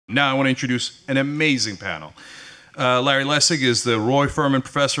Now I want to introduce an amazing panel. Larry Lessig is the Roy Furman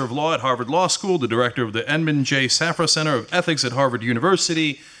Professor of Law at Harvard Law School, the director of the Edmund J. Safra Center of Ethics at Harvard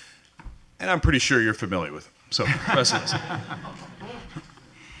University, and I'm pretty sure you're familiar with him. So, Professor Lessig.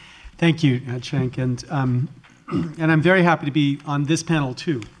 Thank you, Cenk, and I'm very happy to be on this panel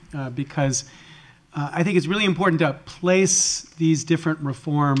too, because I think it's really important to place these different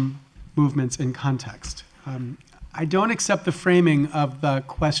reform movements in context. I don't accept the framing of the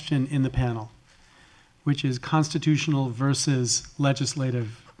question in the panel, which is constitutional versus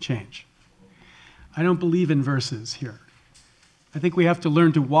legislative change. I don't believe in verses here. I think we have to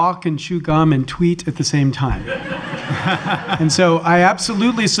learn to walk and chew gum and tweet at the same time. And so I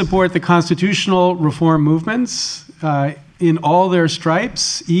absolutely support the constitutional reform movements in all their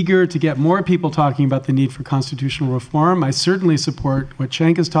stripes, eager to get more people talking about the need for constitutional reform. I certainly support what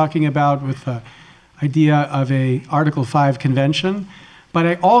Cenk is talking about with the idea of a Article 5 convention. But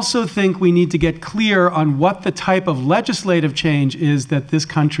I also think we need to get clear on what the type of legislative change is that this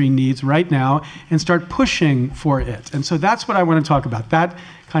country needs right now and start pushing for it. And so that's what I want to talk about, that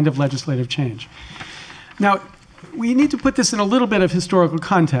kind of legislative change. Now, we need to put this in a little bit of historical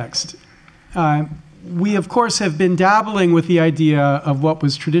context. We, of course, have been dabbling with the idea of what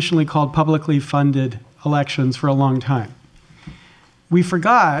was traditionally called publicly funded elections for a long time. We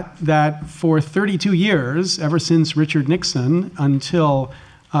forgot that for 32 years, ever since Richard Nixon until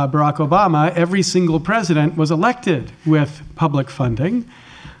Barack Obama, every single president was elected with public funding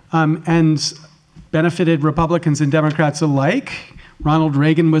and benefited Republicans and Democrats alike. Ronald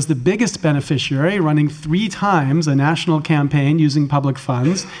Reagan was the biggest beneficiary, running 3 times a national campaign using public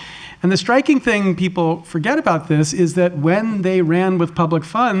funds. And the striking thing people forget about this is that when they ran with public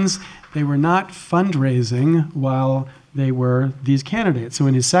funds, they were not fundraising while they were these candidates. So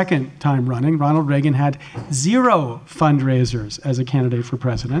in his second time running, Ronald Reagan had 0 fundraisers as a candidate for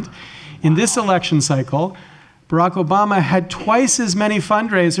president. In this election cycle, Barack Obama had twice as many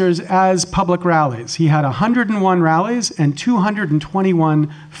fundraisers as public rallies. He had 101 rallies and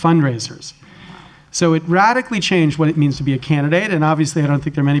 221 fundraisers. So it radically changed what it means to be a candidate, and obviously I don't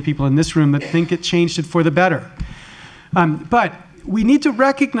think there are many people in this room that think it changed it for the better. But we need to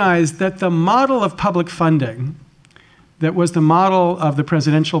recognize that the model of public funding that was the model of the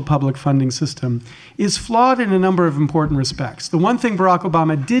presidential public funding system is flawed in a number of important respects. The one thing Barack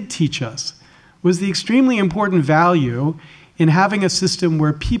Obama did teach us was the extremely important value in having a system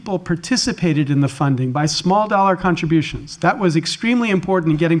where people participated in the funding by small dollar contributions. That was extremely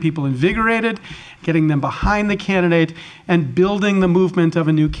important in getting people invigorated, getting them behind the candidate, and building the movement of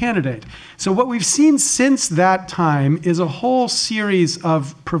a new candidate. So what we've seen since that time is a whole series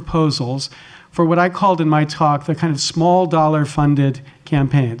of proposals for what I called in my talk the kind of small dollar funded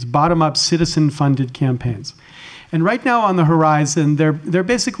campaigns, bottom-up citizen funded campaigns. And right now on the horizon, there are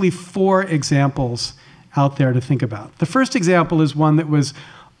basically 4 examples out there to think about. The first example is one that was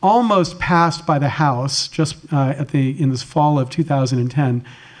almost passed by the House just in this fall of 2010,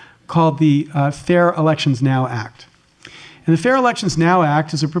 called the Fair Elections Now Act. And the Fair Elections Now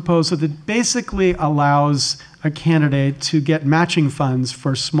Act is a proposal that basically allows a candidate to get matching funds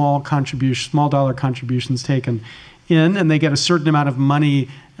for small dollar contributions taken in, and they get a certain amount of money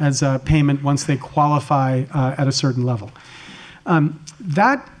as a payment once they qualify at a certain level.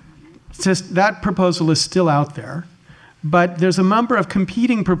 That proposal is still out there, but there's a number of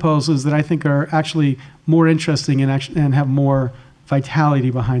competing proposals that I think are actually more interesting and have more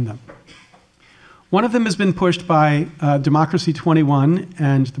vitality behind them. One of them has been pushed by Democracy 21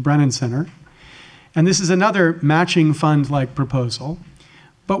 and the Brennan Center. And this is another matching fund-like proposal.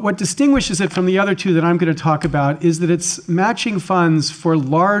 But what distinguishes it from the other 2 that I'm going to talk about is that it's matching funds for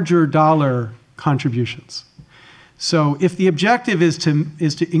larger dollar contributions. So if the objective is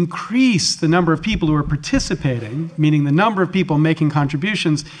to increase the number of people who are participating, meaning the number of people making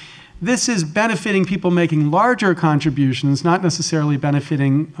contributions, this is benefiting people making larger contributions, not necessarily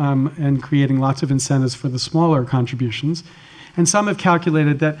benefiting and creating lots of incentives for the smaller contributions. And some have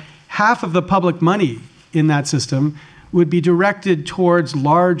calculated that half of the public money in that system would be directed towards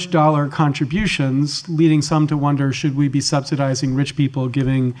large dollar contributions, leading some to wonder, should we be subsidizing rich people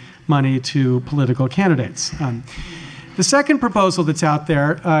giving money to political candidates? The second proposal that's out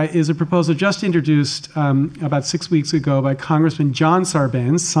there is a proposal just introduced about 6 weeks ago by Congressman John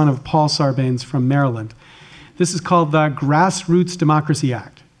Sarbanes, son of Paul Sarbanes from Maryland. This is called the Grassroots Democracy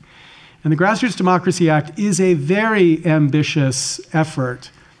Act. And the Grassroots Democracy Act is a very ambitious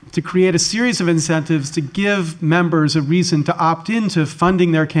effort to create a series of incentives to give members a reason to opt into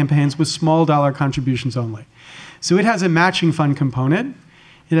funding their campaigns with small dollar contributions only. So it has a matching fund component.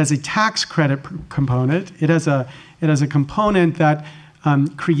 It has a tax credit component. It has a component that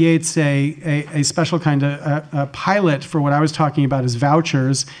creates a special kind of a pilot for what I was talking about as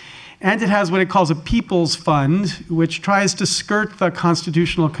vouchers. And it has what it calls a people's fund, which tries to skirt the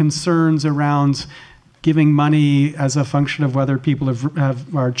constitutional concerns around giving money as a function of whether people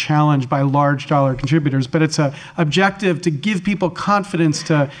are challenged by large dollar contributors. But it's an objective to give people confidence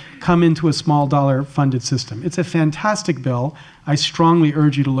to come into a small dollar funded system. It's a fantastic bill. I strongly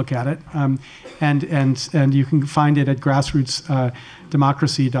urge you to look at it. And you can find it at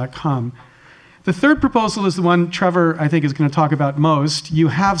grassrootsdemocracy.com. The third proposal is the one Trevor, I think, is going to talk about most. You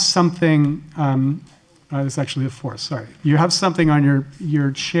have something, it's actually the fourth, sorry. You have something on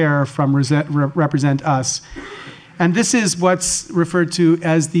your chair from Represent Us. And this is what's referred to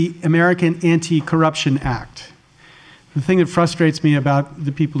as the American Anti-Corruption Act. The thing that frustrates me about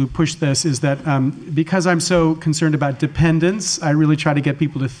the people who push this is that because I'm so concerned about dependence, I really try to get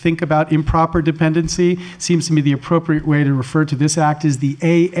people to think about improper dependency. Seems to me the appropriate way to refer to this act is the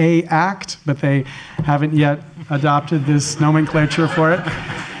AA Act, but they haven't yet adopted this nomenclature for it.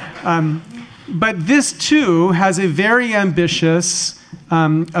 But this, too, has a very ambitious,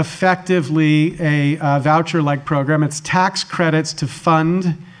 effectively a voucher-like program. It's tax credits to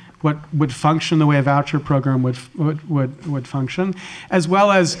fund what would function the way a voucher program would function, as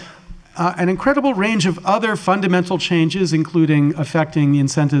well as an incredible range of other fundamental changes, including affecting the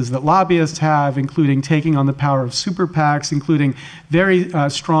incentives that lobbyists have, including taking on the power of super PACs, including very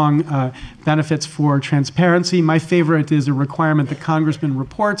strong benefits for transparency. My favorite is a requirement that congressmen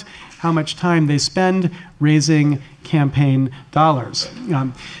report how much time they spend raising campaign dollars.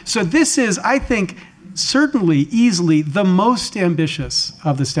 So this is, I think, certainly, easily, the most ambitious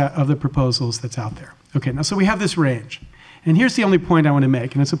of the proposals that's out there. Okay, now, so we have this range. And here's the only point I want to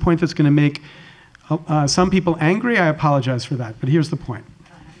make, and it's a point that's going to make some people angry. I apologize for that, but here's the point.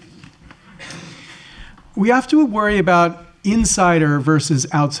 We have to worry about insider versus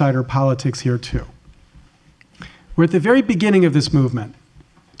outsider politics here, too. We're at the very beginning of this movement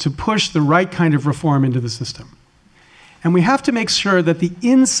to push the right kind of reform into the system. And we have to make sure that the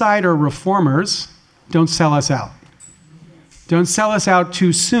insider reformers don't sell us out. Don't sell us out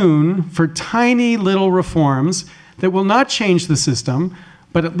too soon for tiny little reforms that will not change the system,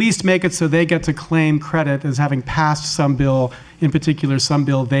 but at least make it so they get to claim credit as having passed some bill, in particular some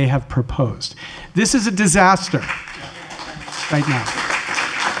bill they have proposed. This is a disaster right now.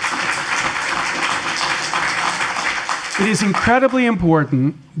 It is incredibly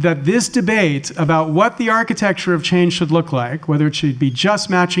important that this debate about what the architecture of change should look like, whether it should be just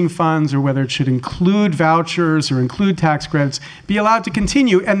matching funds or whether it should include vouchers or include tax credits, be allowed to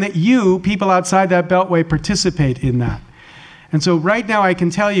continue, and that you, people outside that beltway, participate in that. And so right now I can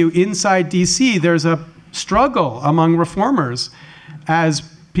tell you inside DC there's a struggle among reformers as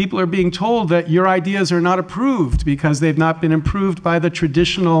people are being told that your ideas are not approved because they've not been approved by the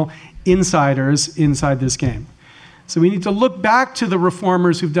traditional insiders inside this game. So we need to look back to the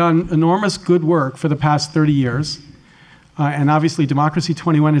reformers who've done enormous good work for the past 30 years. And obviously, Democracy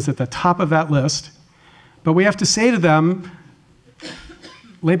 21 is at the top of that list. But we have to say to them,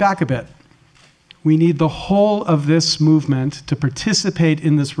 lay back a bit. We need the whole of this movement to participate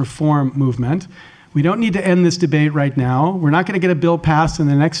in this reform movement. We don't need to end this debate right now. We're not going to get a bill passed in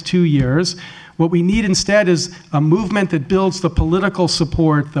the next 2 years. What we need instead is a movement that builds the political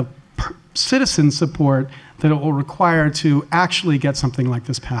support, the citizen support that it will require to actually get something like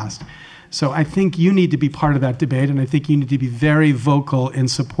this passed. So I think you need to be part of that debate, and I think you need to be very vocal in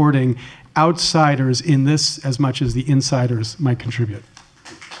supporting outsiders in this as much as the insiders might contribute.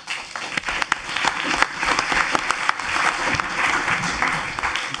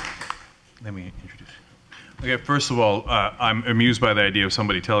 Let me introduce you. Okay, first of all, I'm amused by the idea of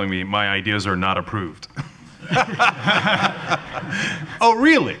somebody telling me my ideas are not approved. Oh,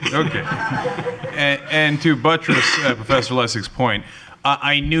 really? Okay. And to buttress Professor Lessig's point,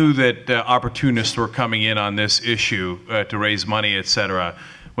 I knew that opportunists were coming in on this issue to raise money, et cetera,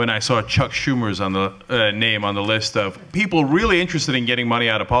 when I saw Chuck Schumer's on the name on the list of people really interested in getting money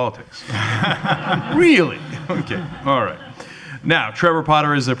out of politics. Really? Okay. All right. Now, Trevor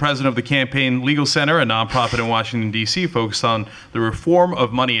Potter is the president of the Campaign Legal Center, a nonprofit in Washington, D.C., focused on the reform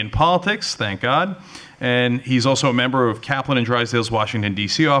of money in politics, thank God. And he's also a member of Kaplan and Drysdale's Washington,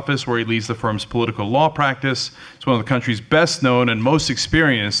 D.C. office, where he leads the firm's political law practice. He's one of the country's best known and most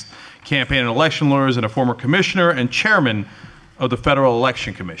experienced campaign and election lawyers, and a former commissioner and chairman of the Federal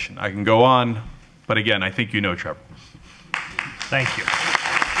Election Commission. I can go on, but again, I think you know Trevor. Thank you.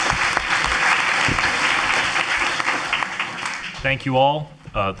 Thank you all.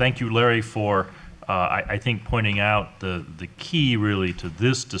 Thank you, Larry, for, I think, pointing out the key, really, to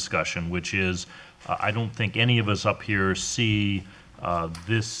this discussion, which is I don't think any of us up here see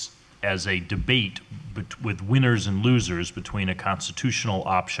this as a debate with winners and losers between a constitutional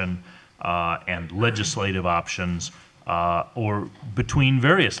option and legislative options, or between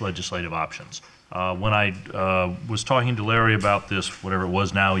various legislative options. When I was talking to Larry about this, whatever it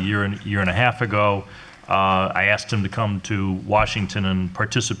was now, a year and a half ago, I asked him to come to Washington and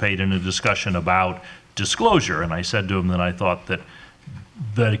participate in a discussion about disclosure. And I said to him that I thought that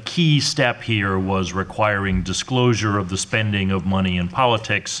the key step here was requiring disclosure of the spending of money in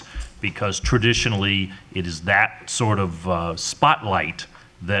politics, because traditionally it is that sort of spotlight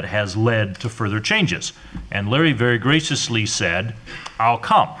that has led to further changes. And Larry very graciously said, "I'll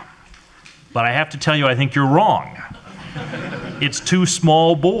come. But I have to tell you, I think you're wrong. It's too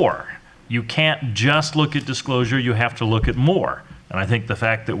small bore. You can't just look at disclosure, you have to look at more." And I think the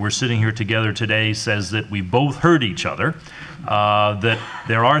fact that we're sitting here together today says that we both heard each other, that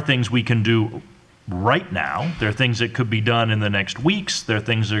there are things we can do right now. There are things that could be done in the next weeks. There are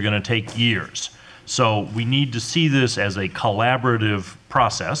things that are going to take years. So we need to see this as a collaborative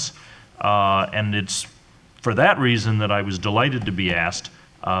process. And it's for that reason that I was delighted to be asked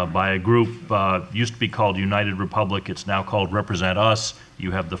by a group, used to be called United Republic. It's now called Represent Us.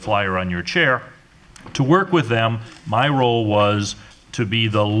 You have the flyer on your chair. To work with them, my role was to be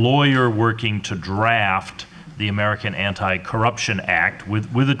the lawyer working to draft the American Anti-Corruption Act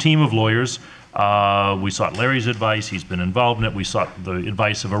with a team of lawyers. We sought Larry's advice. He's been involved in it. We sought the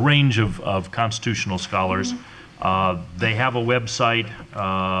advice of a range of constitutional scholars. They have a website.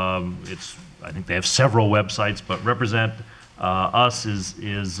 I think they have several websites, but Represent Us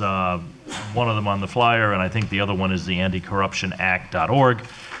is one of them on the flyer, and I think the other one is the anticorruptionact.org.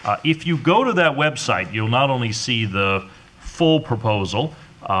 If you go to that website, you'll not only see the full proposal,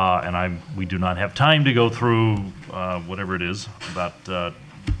 and we do not have time to go through whatever it is, about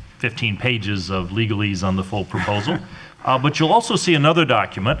 15 pages of legalese on the full proposal, but you'll also see another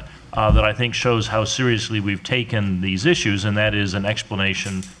document that I think shows how seriously we've taken these issues, and that is an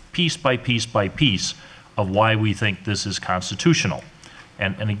explanation piece by piece by piece of why we think this is constitutional.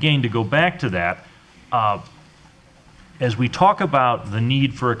 And again, to go back to that, as we talk about the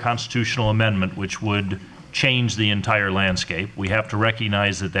need for a constitutional amendment which would change the entire landscape, we have to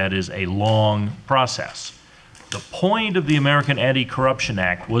recognize that that is a long process. The point of the American Anti-Corruption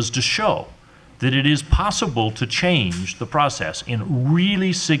Act was to show that it is possible to change the process in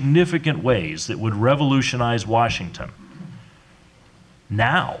really significant ways that would revolutionize Washington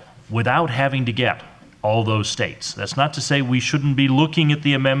now, without having to get all those states. That's not to say we shouldn't be looking at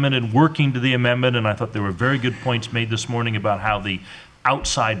the amendment and working to the amendment, and I thought there were very good points made this morning about how the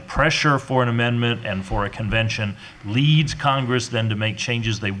outside pressure for an amendment and for a convention leads Congress then to make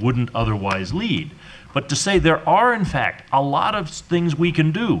changes they wouldn't otherwise lead. But to say there are, in fact, a lot of things we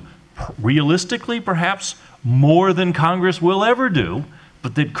can do, realistically perhaps more than Congress will ever do,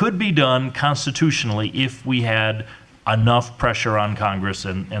 but that could be done constitutionally if we had enough pressure on Congress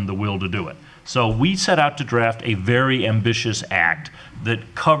and the will to do it. So we set out to draft a very ambitious act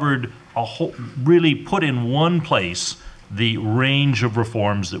that covered a whole, really put in one place the range of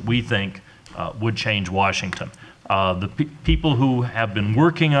reforms that we think would change Washington. The people who have been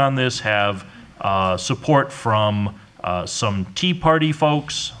working on this have support from some Tea Party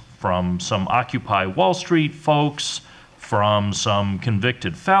folks, from some Occupy Wall Street folks, from some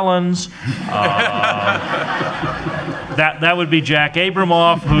convicted felons. That would be Jack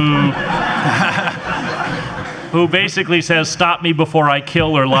Abramoff, who basically says, "Stop me before I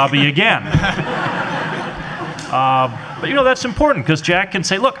kill or lobby again." But you know, that's important because Jack can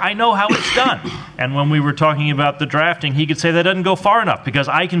say, "Look, I know how it's done." And when we were talking about the drafting, he could say that doesn't go far enough because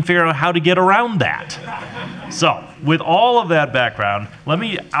I can figure out how to get around that. So with all of that background, let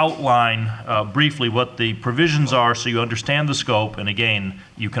me outline briefly what the provisions are so you understand the scope. And again,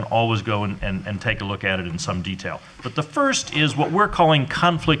 you can always go and take a look at it in some detail. But the first is what we're calling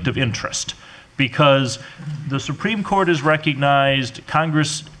conflict of interest, because the Supreme Court has recognized,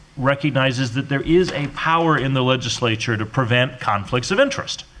 Congress recognizes that there is a power in the legislature to prevent conflicts of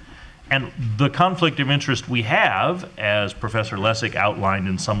interest. And the conflict of interest we have, as Professor Lessig outlined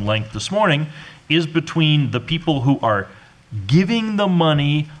in some length this morning, is between the people who are giving the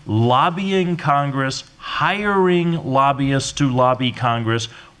money, lobbying Congress, hiring lobbyists to lobby Congress,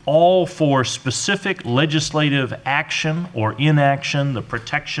 all for specific legislative action or inaction, the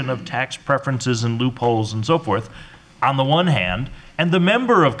protection of tax preferences and loopholes and so forth, on the one hand, and the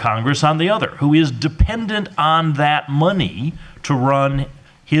member of Congress on the other, who is dependent on that money to run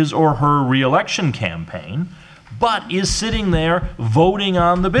his or her reelection campaign, but is sitting there voting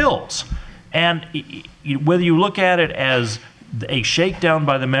on the bills. And whether you look at it as a shakedown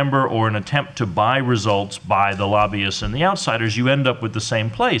by the member or an attempt to buy results by the lobbyists and the outsiders, you end up with the same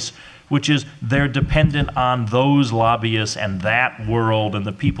place, which is they're dependent on those lobbyists and that world and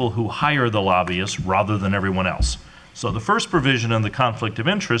the people who hire the lobbyists rather than everyone else. So the first provision in the conflict of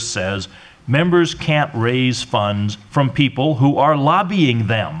interest says members can't raise funds from people who are lobbying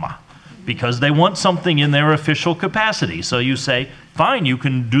them because they want something in their official capacity. So you say, fine, you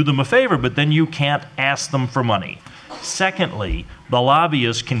can do them a favor, but then you can't ask them for money. Secondly, the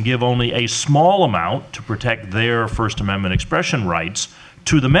lobbyists can give only a small amount to protect their First Amendment expression rights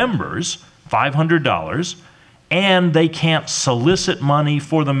to the members, $500, and they can't solicit money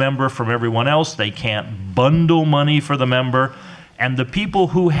for the member from everyone else. They can't bundle money for the member, and the people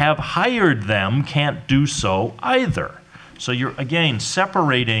who have hired them can't do so either. So you're, again,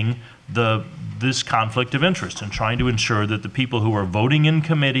 separating this conflict of interest and trying to ensure that the people who are voting in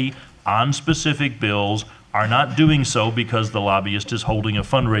committee on specific bills are not doing so because the lobbyist is holding a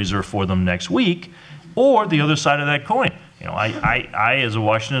fundraiser for them next week, or the other side of that coin. You know, I, as a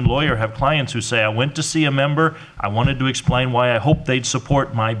Washington lawyer, have clients who say, I went to see a member, I wanted to explain why I hoped they'd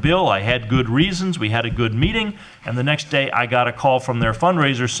support my bill, I had good reasons, we had a good meeting, and the next day I got a call from their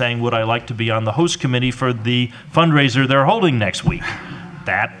fundraiser saying, would I like to be on the host committee for the fundraiser they're holding next week?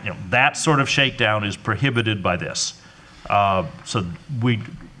 That, you know, that sort of shakedown is prohibited by this. So we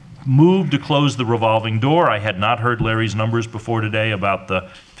moved to close the revolving door. I had not heard Larry's numbers before today about the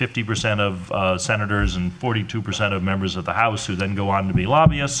 50% of senators and 42% of members of the House who then go on to be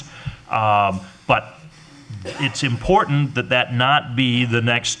lobbyists. But it's important that that not be the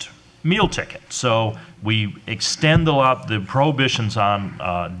next meal ticket. So we extend the prohibitions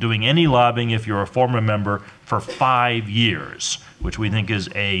on doing any lobbying if you're a former member for 5 years, which we think is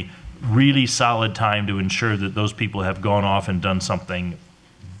a really solid time to ensure that those people have gone off and done something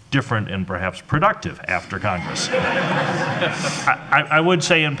different and perhaps productive after Congress. I would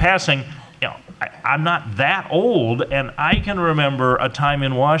say in passing, you know, I'm not that old, and I can remember a time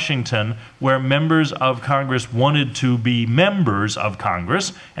in Washington where members of Congress wanted to be members of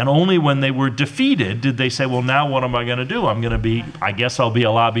Congress, and only when they were defeated did they say, well, now what am I going to do? I'm going to be, I guess I'll be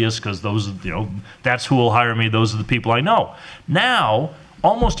a lobbyist because those, you know, that's who will hire me. Those are the people I know. Now,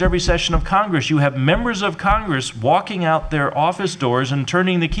 almost every session of Congress, you have members of Congress walking out their office doors and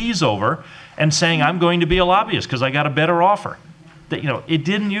turning the keys over and saying, I'm going to be a lobbyist because I got a better offer. That, you know, it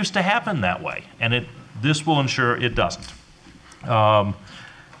didn't used to happen that way, and this will ensure it doesn't.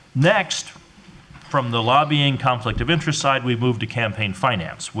 Next, from the lobbying conflict of interest side, we move to campaign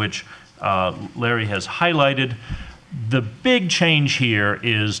finance, which Larry has highlighted. The big change here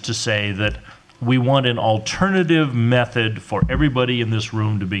is to say that we want an alternative method for everybody in this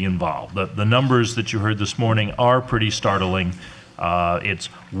room to be involved. The numbers that you heard this morning are pretty startling. It's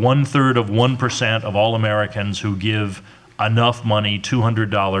 1/3 of 1% of all Americans who give enough money,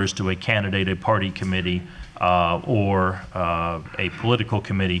 $200, to a candidate, a party committee, or a political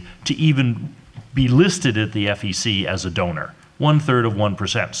committee to even be listed at the FEC as a donor. 1/3 of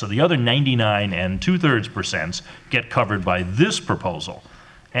 1%. So the other 99 and 2/3% get covered by this proposal.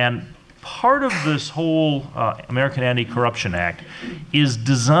 And part of this whole American Anti-Corruption Act is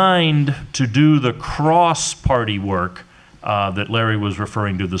designed to do the cross-party work that Larry was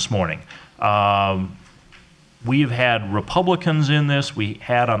referring to this morning. We've had Republicans in this. We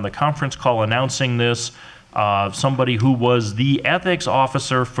had on the conference call announcing this somebody who was the ethics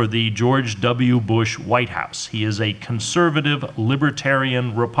officer for the George W. Bush White House. He is a conservative,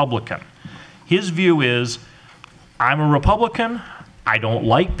 libertarian Republican. His view is, I'm a Republican, I don't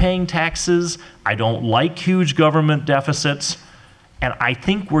like paying taxes, I don't like huge government deficits, and I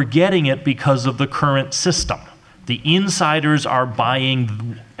think we're getting it because of the current system. The insiders are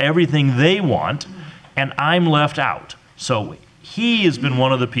buying everything they want, and I'm left out. So he has been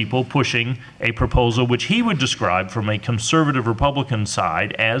one of the people pushing a proposal which he would describe from a conservative Republican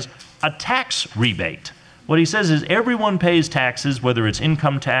side as a tax rebate. What he says is everyone pays taxes, whether it's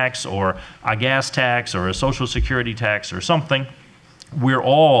income tax or a gas tax or a Social Security tax or something. We're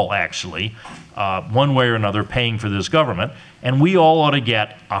all actually, one way or another, paying for this government, and we all ought to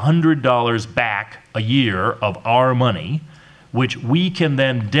get $100 back a year of our money, which we can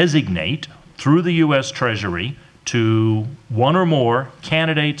then designate through the U.S. Treasury to one or more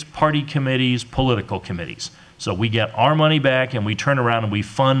candidates, party committees, political committees. So we get our money back and we turn around and we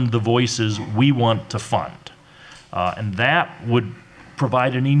fund the voices we want to fund. And that would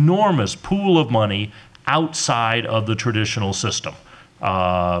provide an enormous pool of money outside of the traditional system.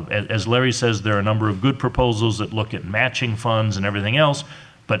 As Larry says, there are a number of good proposals that look at matching funds and everything else,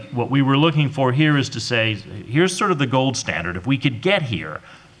 but what we were looking for here is to say, here's sort of the gold standard. If we could get here,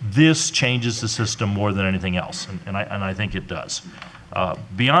 This changes the system more than anything else, and I think it does.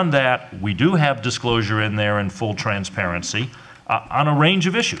 Beyond that, we do have disclosure in there and full transparency on a range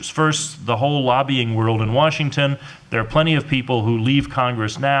of issues. First, the whole lobbying world in Washington. There are plenty of people who leave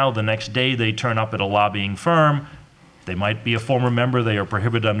Congress now. The next day they turn up at a lobbying firm. They might be a former member. They are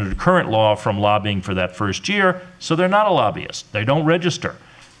prohibited under the current law from lobbying for that first year, so they're not a lobbyist. They don't register.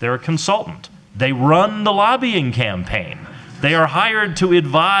 They're a consultant. They run the lobbying campaign. They are hired to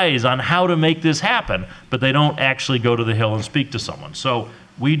advise on how to make this happen, but they don't actually go to the Hill and speak to someone. So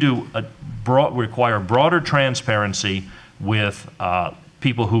we do require broader transparency with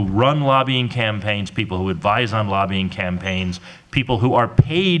people who run lobbying campaigns, people who advise on lobbying campaigns, people who are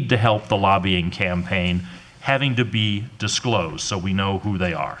paid to help the lobbying campaign, having to be disclosed so we know who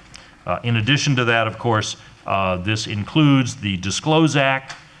they are. In addition to that, of course, this includes the Disclose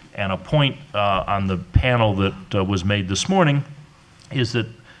Act, and a point on the panel that was made this morning is that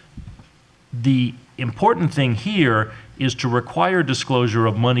the important thing here is to require disclosure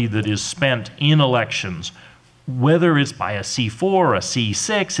of money that is spent in elections. Whether it's by a C4 or a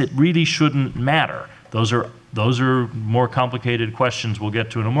C6, it really shouldn't matter. Those are more complicated questions we'll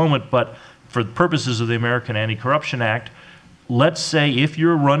get to in a moment, but for the purposes of the American Anti-Corruption Act, let's say if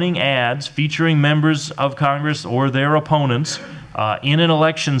you're running ads featuring members of Congress or their opponents in an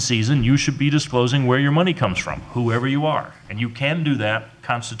election season, you should be disclosing where your money comes from, whoever you are. And you can do that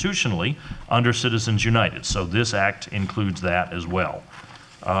constitutionally under Citizens United. So this act includes that as well.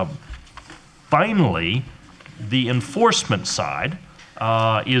 Finally, the enforcement side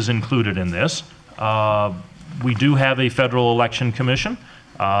is included in this. We do have a Federal Election Commission.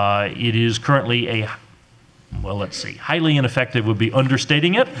 It is currently well, let's see, highly ineffective would be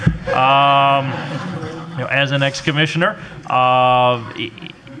understating it. As an ex-commissioner,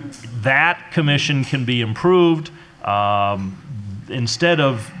 that commission can be improved. Instead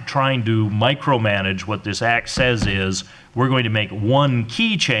of trying to micromanage, what this act says is we're going to make one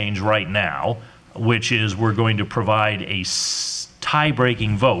key change right now, which is we're going to provide a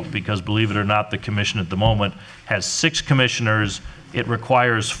tie-breaking vote, because believe it or not, the commission at the moment has 6 commissioners. It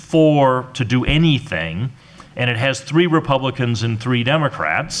requires 4 to do anything, and it has 3 Republicans and 3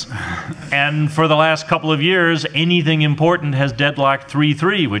 Democrats. And for the last couple of years, anything important has deadlocked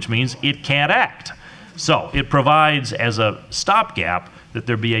 3-3, which means it can't act. So it provides as a stopgap that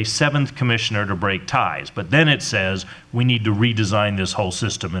there be a 7th commissioner to break ties. But then it says we need to redesign this whole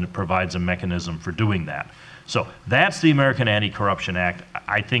system, and it provides a mechanism for doing that. So that's the American Anti-Corruption Act.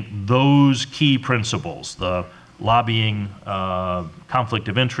 I think those key principles, the lobbying, conflict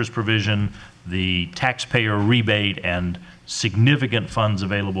of interest provision, the taxpayer rebate and significant funds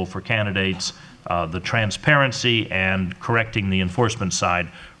available for candidates, the transparency and correcting the enforcement side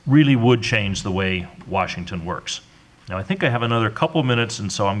really would change the way Washington works. Now, I think I have another couple minutes,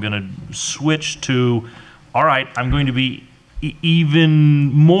 and so I'm going to switch to, all right, I'm going to be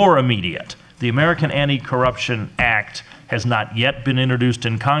even more immediate. The American Anti-Corruption Act has not yet been introduced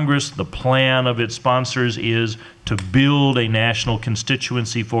in Congress. The plan of its sponsors is to build a national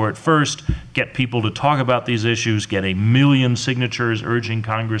constituency for it first, get people to talk about these issues, get 1 million signatures urging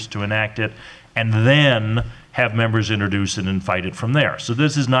Congress to enact it, and then have members introduce it and fight it from there. So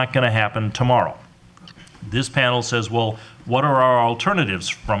this is not going to happen tomorrow. This panel says, well, what are our alternatives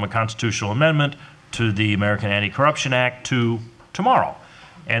from a constitutional amendment to the American Anti-Corruption Act to tomorrow?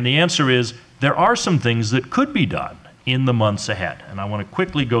 And the answer is there are some things that could be done in the months ahead. And I want to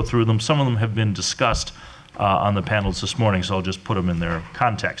quickly go through them. Some of them have been discussed on the panels this morning, so I'll just put them in their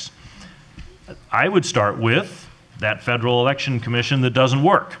context. I would start with that Federal Election Commission that doesn't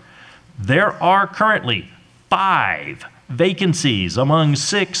work. There are currently 5 vacancies among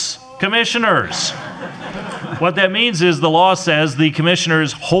 6 commissioners. What that means is the law says the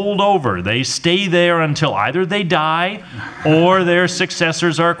commissioners hold over. They stay there until either they die or their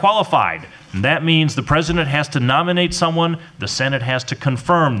successors are qualified. And that means the president has to nominate someone, the Senate has to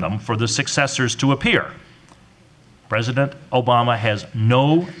confirm them for the successors to appear. President Obama has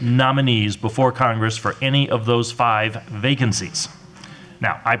no nominees before Congress for any of those 5 vacancies.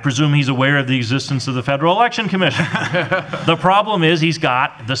 Now, I presume he's aware of the existence of the Federal Election Commission. The problem is he's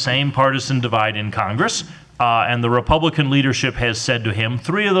got the same partisan divide in Congress, and the Republican leadership has said to him,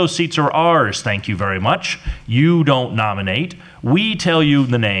 3 of those seats are ours, thank you very much. You don't nominate. We tell you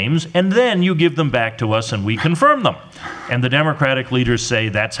the names, and then you give them back to us and we confirm them. And the Democratic leaders say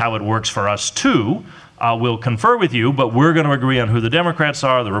that's how it works for us too. We'll confer with you, but we're going to agree on who the Democrats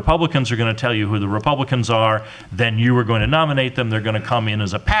are. The Republicans are going to tell you who the Republicans are. Then you are going to nominate them. They're going to come in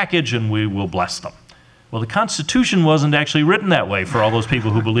as a package, and we will bless them. Well, the Constitution wasn't actually written that way for all those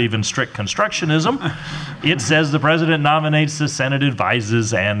people who believe in strict constructionism. It says the president nominates, the Senate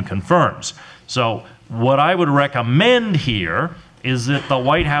advises, and confirms. So what I would recommend here is that the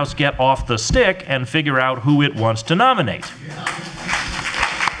White House get off the stick and figure out who it wants to nominate.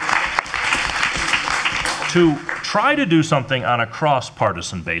 To try to do something on a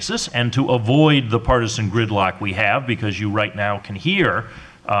cross-partisan basis and to avoid the partisan gridlock we have, because you right now can hear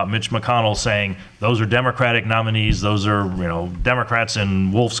Mitch McConnell saying those are Democratic nominees, those are Democrats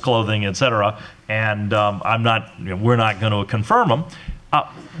in wolf's clothing, etc., and we're not going to confirm them.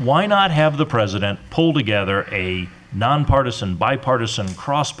 Why not have the president pull together a nonpartisan, bipartisan,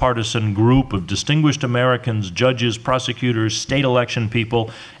 cross-partisan group of distinguished Americans, judges, prosecutors, state election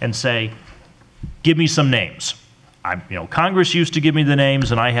people, and say, give me some names. Congress used to give me the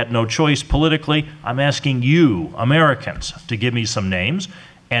names, and I had no choice politically. I'm asking you, Americans, to give me some names,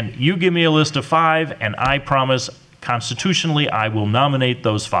 and you give me a list of 5, and I promise constitutionally I will nominate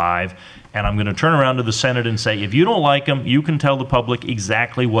those 5, and I'm going to turn around to the Senate and say, if you don't like them, you can tell the public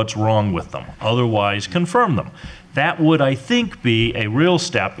exactly what's wrong with them. Otherwise, confirm them. That would, I think, be a real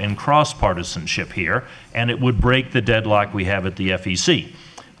step in cross-partisanship here, and it would break the deadlock we have at the FEC.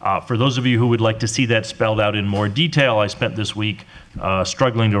 For those of you who would like to see that spelled out in more detail, I spent this week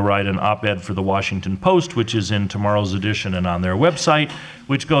struggling to write an op-ed for the Washington Post, which is in tomorrow's edition and on their website,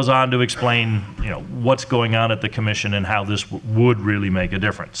 which goes on to explain what's going on at the commission and how this would really make a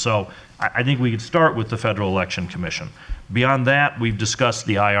difference. So I think we could start with the Federal Election Commission. Beyond that, we've discussed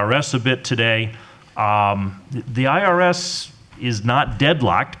the IRS a bit today. The IRS is not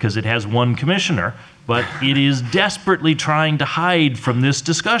deadlocked because it has one commissioner, but it is desperately trying to hide from this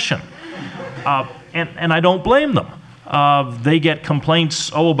discussion. And I don't blame them. They get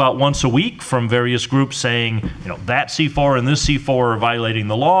complaints, about once a week from various groups saying, that C4 and this C4 are violating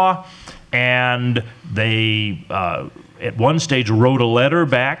the law. And they, at one stage, wrote a letter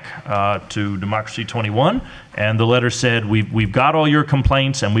back to Democracy 21. And the letter said, we've got all your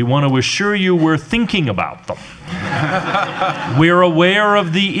complaints, and we want to assure you we're thinking about them. We're aware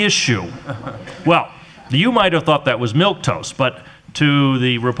of the issue. Well, you might have thought that was milquetoast, but to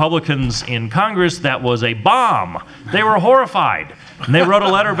the Republicans in Congress, that was a bomb. They were horrified. And they wrote a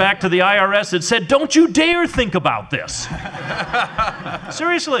letter back to the IRS that said, don't you dare think about this.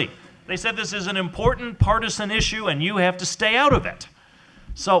 Seriously. They said this is an important partisan issue and you have to stay out of it.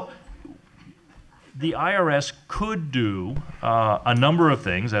 So the IRS could do a number of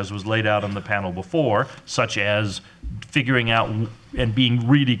things, as was laid out on the panel before, such as figuring out and being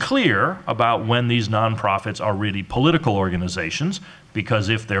really clear about when these nonprofits are really political organizations, because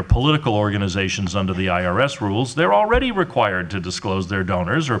if they're political organizations under the IRS rules, they're already required to disclose their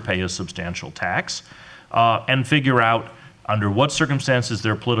donors or pay a substantial tax, and figure out under what circumstances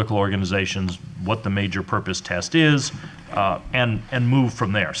they're political organizations, what the major purpose test is, and move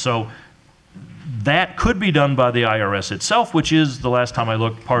from there. So that could be done by the IRS itself, which is, the last time I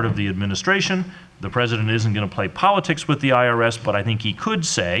looked, part of the administration. The president isn't going to play politics with the IRS, but I think he could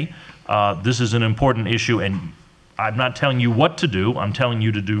say, this is an important issue, and I'm not telling you what to do, I'm telling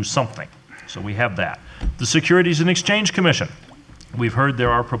you to do something. So we have that. The Securities and Exchange Commission. We've heard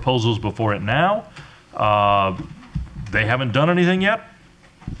there are proposals before it now. They haven't done anything yet.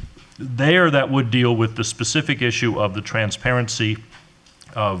 That would deal with the specific issue of the transparency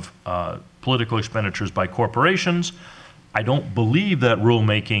of political expenditures by corporations. I don't believe that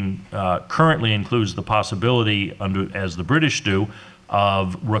rulemaking currently includes the possibility, as the British do,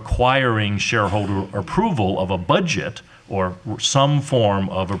 of requiring shareholder approval of a budget or some form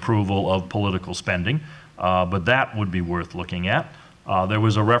of approval of political spending, but that would be worth looking at. There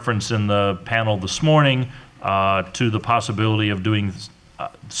was a reference in the panel this morning to the possibility of doing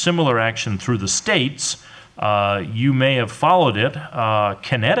similar action through the states. You may have followed it.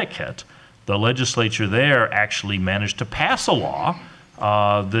 Connecticut, the legislature there actually managed to pass a law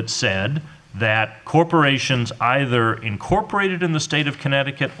that said that corporations either incorporated in the state of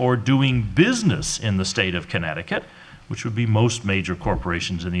Connecticut or doing business in the state of Connecticut, which would be most major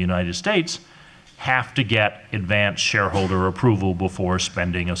corporations in the United States, have to get advanced shareholder approval before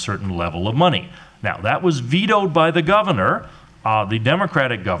spending a certain level of money. Now, that was vetoed by the governor, the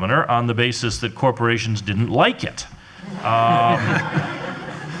Democratic governor, on the basis that corporations didn't like it.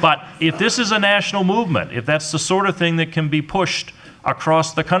 But if this is a national movement, if that's the sort of thing that can be pushed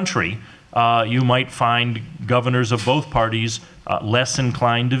across the country, you might find governors of both parties less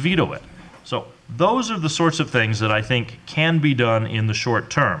inclined to veto it. So those are the sorts of things that I think can be done in the short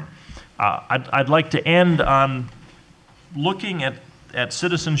term. I'd like to end on looking at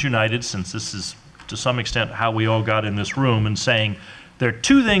Citizens United, since this is to some extent how we all got in this room, and saying there are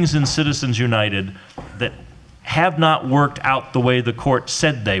two things in Citizens United that have not worked out the way the court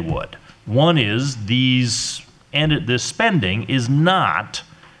said they would. One is this spending is not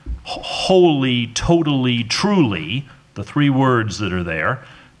wholly, totally, truly, the three words that are there,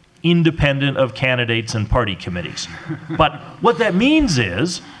 independent of candidates and party committees. But what that means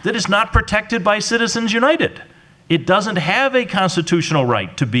is that it's not protected by Citizens United. It doesn't have a constitutional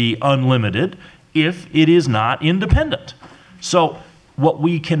right to be unlimited if it is not independent. So what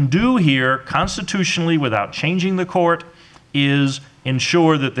we can do here constitutionally without changing the court is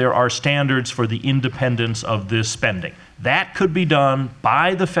ensure that there are standards for the independence of this spending. That could be done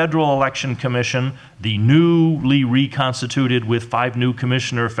by the Federal Election Commission, the newly reconstituted with 5 new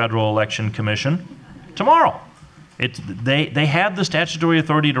commissioner Federal Election Commission, tomorrow. They have the statutory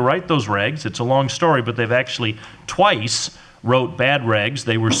authority to write those regs. It's a long story, but they've actually twice wrote bad regs.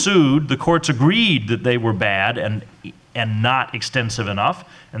 They were sued. The courts agreed that they were bad and not extensive enough,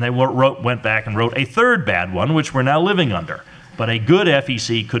 and they went back and wrote a third bad one, which we're now living under. But a good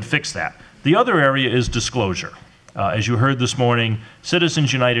FEC could fix that. The other area is disclosure. As you heard this morning,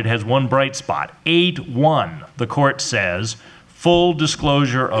 Citizens United has one bright spot. 8-1, the court says, full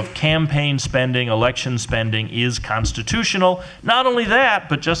disclosure of campaign spending, election spending is constitutional. Not only that,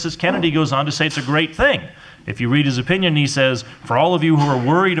 but Justice Kennedy goes on to say it's a great thing. If you read his opinion, he says, for all of you who are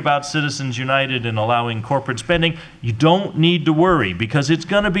worried about Citizens United and allowing corporate spending, you don't need to worry because it's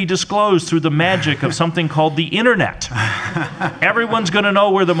going to be disclosed through the magic of something called the internet. Everyone's going to know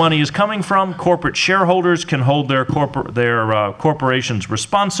where the money is coming from. Corporate shareholders can hold their corporations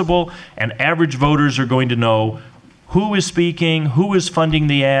responsible, and average voters are going to know who is speaking, who is funding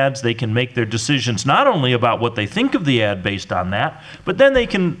the ads. They can make their decisions not only about what they think of the ad based on that, but then they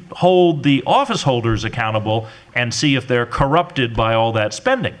can hold the office holders accountable and see if they're corrupted by all that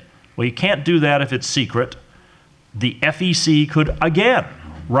spending. Well, you can't do that if it's secret. The FEC could, again,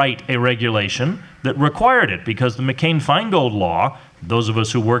 write a regulation that required it because the McCain-Feingold law, those of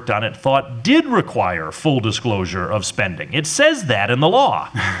us who worked on it thought did require full disclosure of spending. It says that in the law.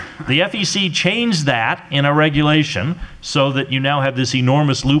 The FEC changed that in a regulation so that you now have this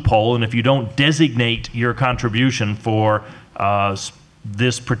enormous loophole, and if you don't designate your contribution for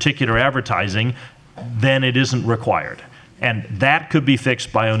this particular advertising, then it isn't required. And that could be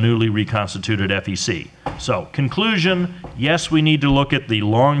fixed by a newly reconstituted FEC. So, conclusion, yes, we need to look at the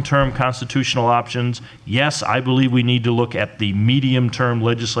long-term constitutional options. Yes, I believe we need to look at the medium-term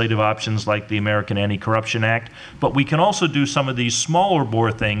legislative options like the American Anti-Corruption Act. But we can also do some of these smaller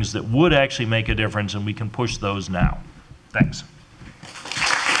bore things that would actually make a difference, and we can push those now. Thanks.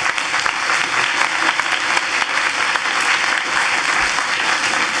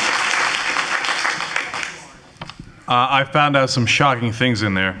 I found out some shocking things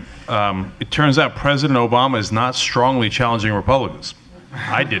in there. It turns out President Obama is not strongly challenging Republicans.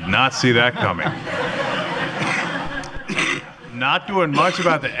 I did not see that coming. Not doing much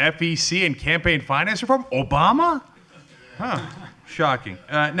about the FEC and campaign finance reform? Obama? Huh. Shocking.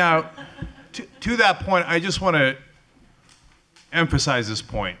 Now, to that point, I just want to emphasize this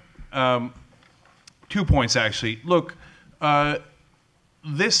point. 2 points, actually. Look,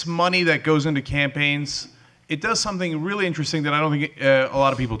 this money that goes into campaigns, it does something really interesting that I don't think a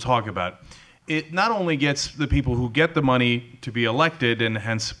lot of people talk about. It not only gets the people who get the money to be elected and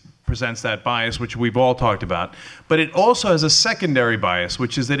hence presents that bias, which we've all talked about, but it also has a secondary bias,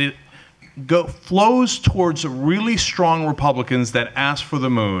 which is that it flows towards really strong Republicans that ask for the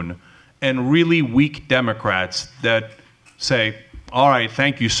moon and really weak Democrats that say, all right,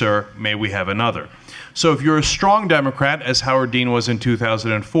 thank you, sir, may we have another. So if you're a strong Democrat, as Howard Dean was in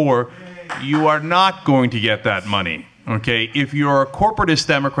 2004, you are not going to get that money, okay? If you're a corporatist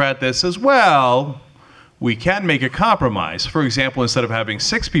Democrat that says, well, we can make a compromise. For example, instead of having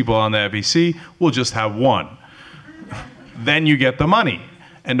 6 people on the FEC, we'll just have 1. Then you get the money.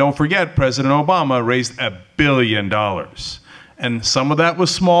 And don't forget, President Obama raised $1 billion. And some of that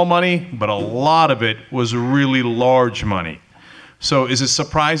was small money, but a lot of it was really large money. So is it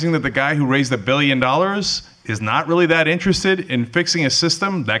surprising that the guy who raised $1 billion is not really that interested in fixing a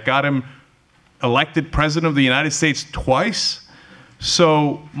system that got him elected president of the United States twice?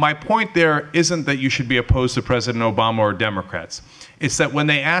 So my point there isn't that you should be opposed to President Obama or Democrats. It's that when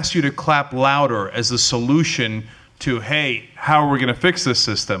they ask you to clap louder as a solution to, hey, how are we going to fix this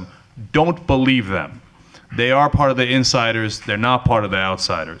system, don't believe them. They are part of the insiders. They're not part of the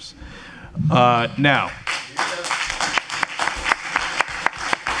outsiders. Now,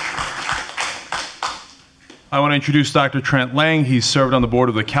 I want to introduce Dr. Trent Lange. He's served on the board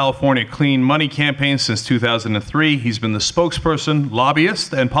of the California Clean Money Campaign since 2003. He's been the spokesperson,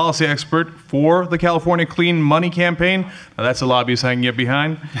 lobbyist, and policy expert for the California Clean Money Campaign. Now, that's a lobbyist I can get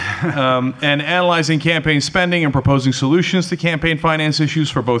behind. And analyzing campaign spending and proposing solutions to campaign finance issues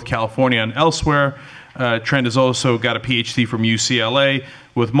for both California and elsewhere. Trent has also got a PhD from UCLA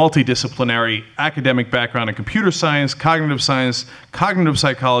with multidisciplinary academic background in computer science, cognitive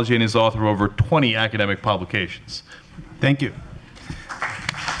psychology, and is the author of over 20 academic publications. Thank you.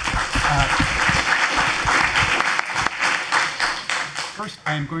 First,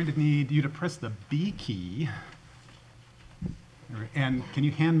 I am going to need you to press the B key. And can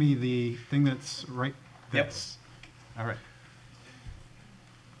you hand me the thing that's right? That's, all right.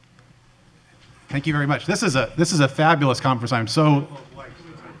 Thank you very much. This is a fabulous conference. I'm so.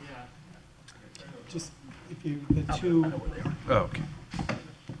 Just if you the two. Oh, okay.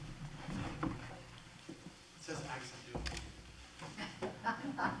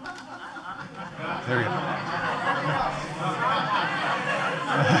 There we go.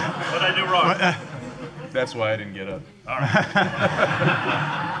 What'd I do wrong? That's why I didn't get up.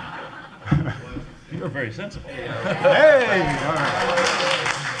 You're very sensible. Hey! All right.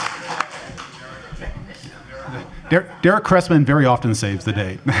 Derek Cressman very often saves the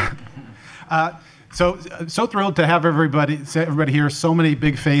day. So thrilled to have everybody here. So many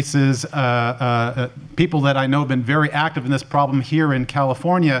big faces, people that I know have been very active in this problem here in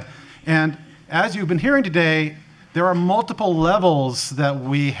California. And as you've been hearing today, there are multiple levels that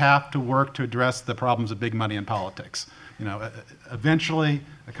we have to work to address the problems of big money in politics. You know, eventually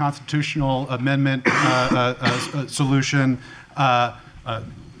a constitutional amendment solution,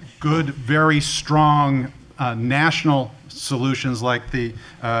 good, very strong national solutions like the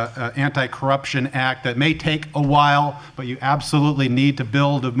Anti-Corruption Act that may take a while, but you absolutely need to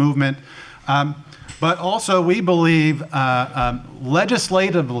build a movement. But also we believe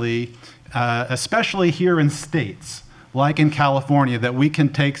legislatively, especially here in states, like in California, that we can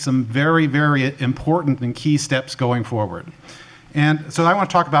take some very, very important and key steps going forward. And so I want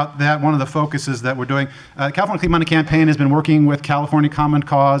to talk about that, one of the focuses that we're doing. California Clean Money Campaign has been working with California Common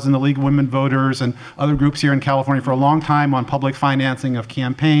Cause and the League of Women Voters and other groups here in California for a long time on public financing of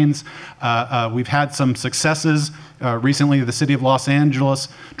campaigns. We've had some successes. Recently, the city of Los Angeles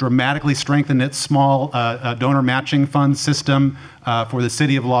dramatically strengthened its small donor matching fund system for the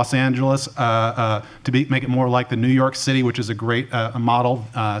city of Los Angeles to make it more like the New York City, which is a great model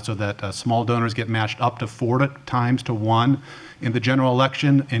so that small donors get matched up to 4 times to 1 in the general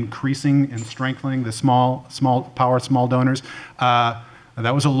election, increasing and strengthening the small donors.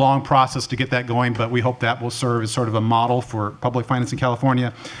 That was a long process to get that going, but we hope that will serve as sort of a model for public finance in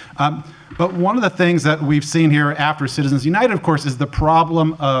California. But one of the things that we've seen here after Citizens United, of course, is the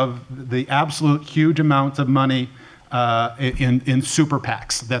problem of the absolute huge amounts of money in super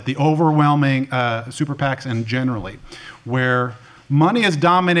PACs, that the overwhelming super PACs and generally, where money is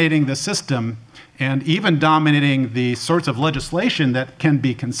dominating the system and even dominating the sorts of legislation that can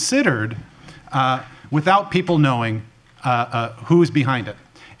be considered without people knowing who's behind it.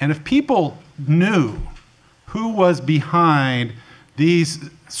 And if people knew who was behind these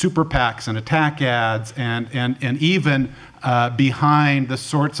super PACs and attack ads and even behind the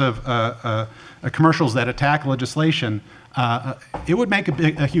sorts of commercials that attack legislation, it would make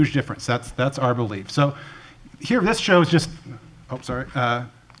a huge difference. That's our belief. So here, this shows just, oh, sorry. Let's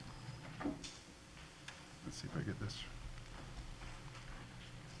see if I get this.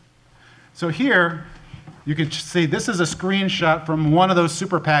 So here, you can see this is a screenshot from one of those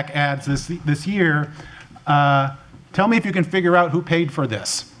super PAC ads this year. Tell me if you can figure out who paid for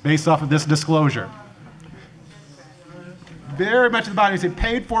this based off of this disclosure. Very much at the bottom, you say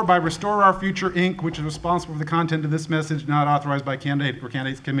paid for by Restore Our Future, Inc., which is responsible for the content of this message, not authorized by candidate or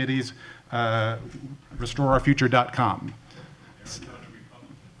candidates committees, RestoreOurFuture.com.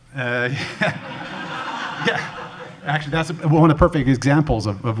 Yeah, actually, that's one of the perfect examples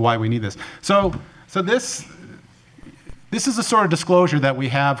of why we need this. So this is the sort of disclosure that we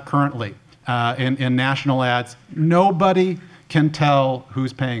have currently in national ads. Nobody can tell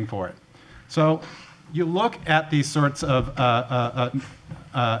who's paying for it. So you look at these sorts of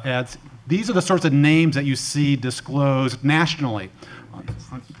ads. These are the sorts of names that you see disclosed nationally. Why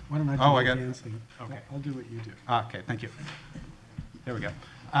don't I do I got it. dancing? Okay. I'll do what you do. Okay, thank you. There we go.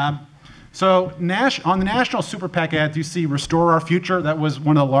 So on the national super PAC ads, you see Restore Our Future. That was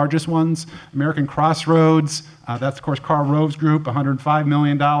one of the largest ones. American Crossroads. That's, of course, Karl Rove's group, $105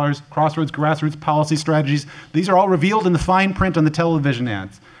 million. Crossroads Grassroots Policy Strategies. These are all revealed in the fine print on the television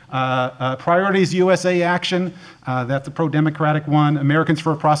ads. Priorities USA Action. That's the pro-democratic one. Americans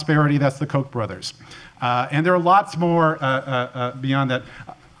for Prosperity. That's the Koch brothers. And there are lots more beyond that.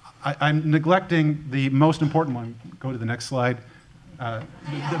 I'm neglecting the most important one. Go to the next slide.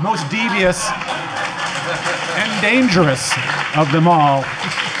 The most devious and dangerous of them all.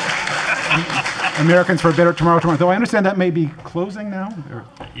 Americans for a Better Tomorrow. Though I understand that may be closing now.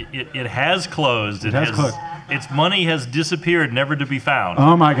 It has closed. It has closed. Its money has disappeared, never to be found.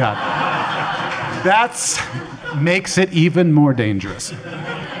 Oh my God. That makes it even more dangerous.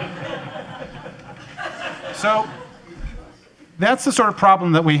 So that's the sort of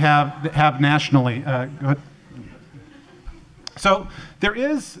problem that we have nationally. Go ahead. So there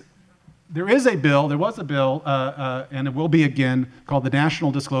was a bill, and it will be again, called the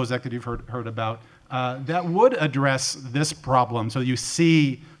National Disclose Act that you've heard about, that would address this problem so you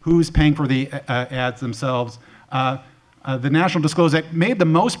see who's paying for the ads themselves. The National Disclose Act made the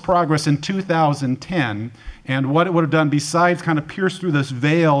most progress in 2010, and what it would have done, besides kind of pierce through this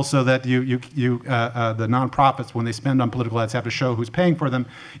veil so that the nonprofits, when they spend on political ads, have to show who's paying for them,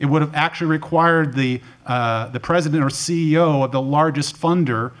 it would have actually required the president or CEO of the largest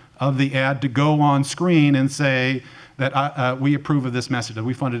funder of the ad to go on screen and say that we approve of this message, that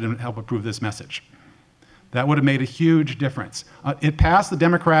we funded and help approve this message. That would have made a huge difference. It passed the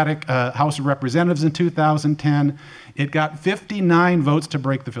Democratic House of Representatives in 2010. It got 59 votes to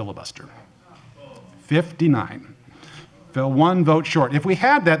break the filibuster. 59. Fell one vote short. If we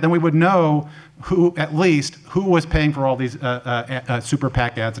had that, then we would know at least who was paying for all these super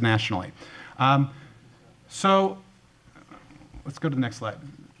PAC ads nationally. So let's go to the next slide.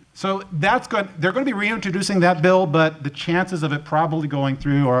 So that's good. They're going to be reintroducing that bill, but the chances of it probably going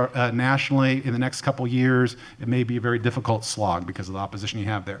through are nationally in the next couple years, it may be a very difficult slog because of the opposition you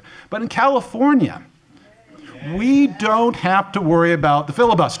have there. But in California, we don't have to worry about the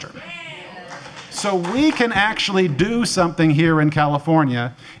filibuster. So we can actually do something here in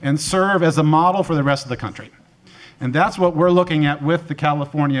California and serve as a model for the rest of the country. And that's what we're looking at with the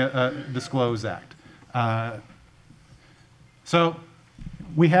California Disclose Act. So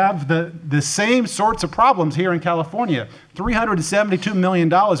we have the same sorts of problems here in California. $372 million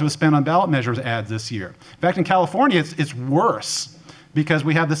was spent on ballot measures ads this year. In fact, in California, it's worse because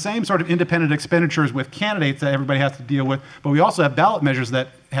we have the same sort of independent expenditures with candidates that everybody has to deal with, but we also have ballot measures that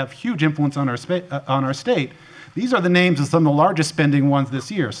have huge influence on our state. These are the names of some of the largest spending ones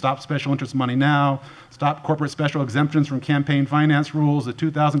this year. Stop Special Interest Money Now, Stop Corporate Special Exemptions from Campaign Finance Rules, the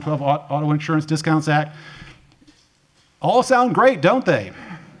 2012 Auto Insurance Discounts Act. All sound great, don't they?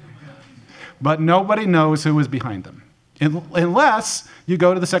 But nobody knows who is behind them. Unless you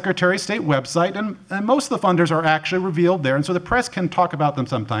go to the Secretary of State website, and most of the funders are actually revealed there, and so the press can talk about them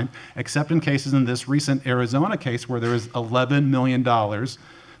sometime, except in cases in this recent Arizona case where there is $11 million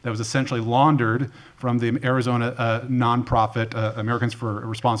that was essentially laundered from the Arizona nonprofit Americans for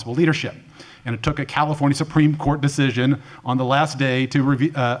Responsible Leadership. And it took a California Supreme Court decision on the last day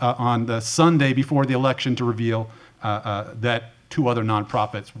on the Sunday before the election to reveal that two other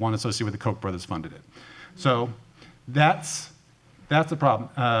nonprofits, one associated with the Koch brothers, funded it. So that's the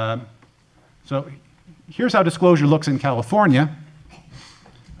problem. So here's how disclosure looks in California.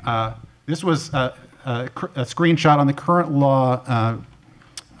 This was a screenshot on the current law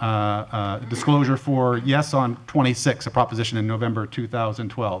disclosure for Yes on 26, a proposition in November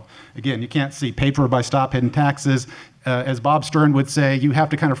 2012. Again, you can't see paid for by Stop Hidden Taxes. As Bob Stern would say, you have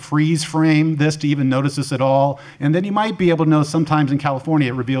to kind of freeze frame this to even notice this at all. And then you might be able to know sometimes in California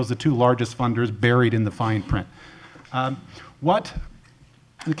it reveals the two largest funders buried in the fine print. What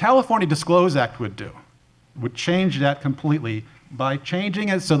the California Disclose Act would do would change that completely by changing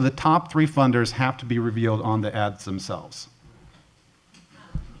it so the top three funders have to be revealed on the ads themselves.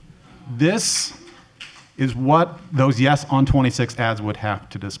 This is what those Yes on 26 ads would have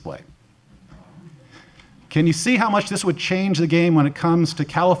to display. Can you see how much this would change the game when it comes to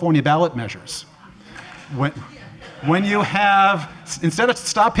California ballot measures? When you have, instead of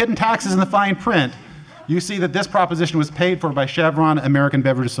Stop Hidden Taxes in the fine print, you see that this proposition was paid for by Chevron, American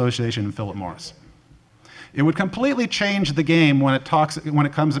Beverage Association, and Philip Morris. It would completely change the game when it comes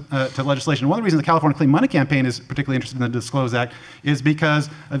to legislation. One of the reasons the California Clean Money Campaign is particularly interested in the Disclose Act is because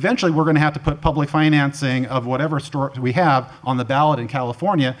eventually we're going to have to put public financing of whatever store we have on the ballot in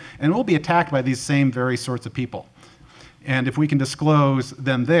California, and we'll be attacked by these same very sorts of people. And if we can disclose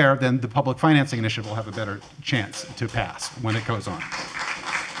them there, then the public financing initiative will have a better chance to pass when it goes on.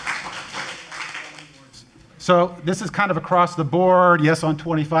 So this is kind of across the board. Yes on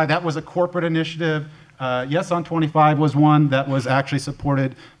 25, that was a corporate initiative. Yes on 25 was one that was actually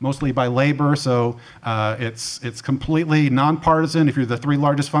supported mostly by labor, so it's completely nonpartisan if you're the three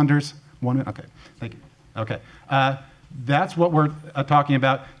largest funders. 1 minute, okay, thank you. Okay. That's what we're talking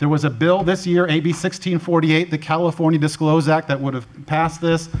about. There was a bill this year, AB 1648, the California Disclose Act, that would have passed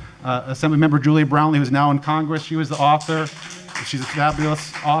this. Assemblymember Julia Brownlee, who's now in Congress, she was the author. She's a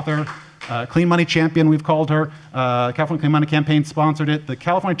fabulous author. Clean Money Champion, we've called her. California Clean Money Campaign sponsored it. The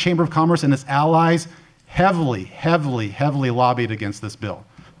California Chamber of Commerce and its allies heavily lobbied against this bill.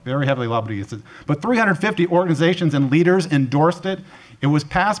 Very heavily lobbied against it. But 350 organizations and leaders endorsed it. It was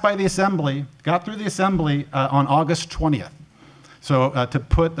passed by the Assembly, got through the Assembly on August 20th. So to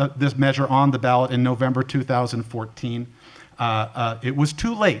put this measure on the ballot in November 2014, it was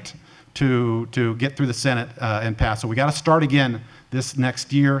too late to get through the Senate and pass. So we got to start again this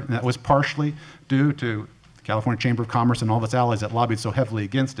next year, and that was partially due to the California Chamber of Commerce and all of its allies that lobbied so heavily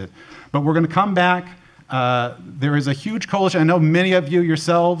against it. But we're going to come back. There is a huge coalition. I know many of you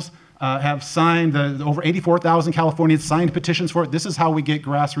yourselves have signed, over 84,000 Californians signed petitions for it. This is how we get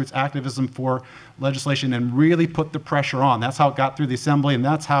grassroots activism for legislation and really put the pressure on. That's how it got through the Assembly, and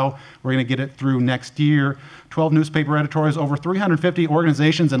that's how we're going to get it through next year. 12 newspaper editorials, over 350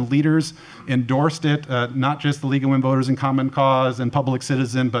 organizations and leaders endorsed it, not just the League of Women Voters and Common Cause and Public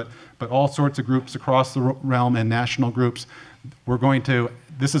Citizen, but all sorts of groups across the realm and national groups. We're going to,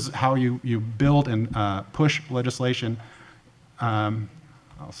 this is how you build and push legislation.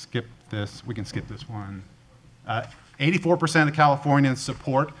 I'll skip this. We can skip this one. 84% of Californians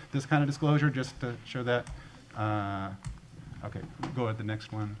support this kind of disclosure, just to show that. Okay, go to the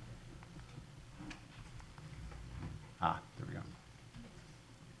next one. There we go.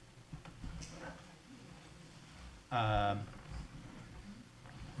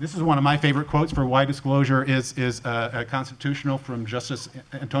 This is one of my favorite quotes for why disclosure is constitutional, from Justice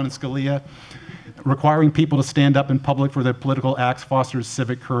Antonin Scalia. Requiring people to stand up in public for their political acts fosters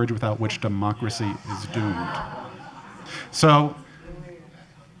civic courage, without which democracy is doomed. So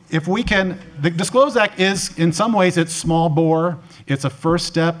if we can, the Disclose Act is, in some ways, it's small bore. It's a first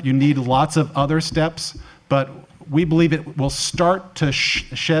step. You need lots of other steps, but we believe it will start to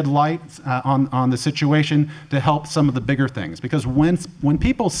shed light on the situation to help some of the bigger things. Because when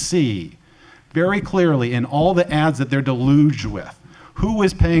people see very clearly in all the ads that they're deluged with, who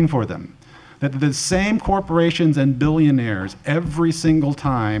is paying for them, that the same corporations and billionaires every single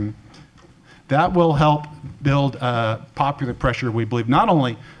time, that will help build popular pressure, we believe, not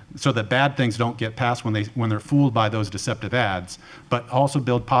only so that bad things don't get passed when they're fooled by those deceptive ads, but also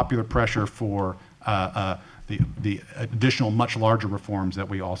build popular pressure for the additional, much larger reforms that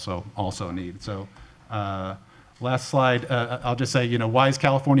we also need. So last slide, I'll just say, why is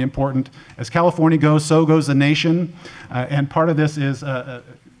California important? As California goes, so goes the nation. And part of this is,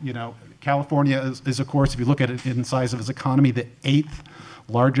 California is, of course, if you look at it in size of its economy, the 8th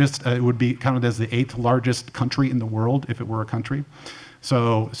largest, it would be counted as the 8th largest country in the world if it were a country.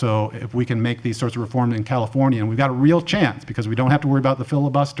 So if we can make these sorts of reforms in California, and we've got a real chance because we don't have to worry about the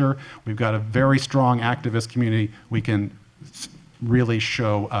filibuster, we've got a very strong activist community, we can really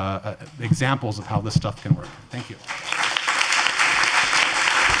show examples of how this stuff can work. Thank you.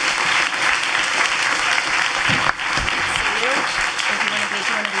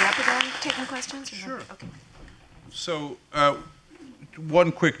 Taking questions? Or sure. No? Okay. So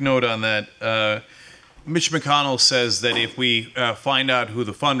one quick note on that. Mitch McConnell says that if we find out who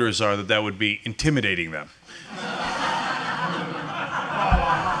the funders are, that would be intimidating them.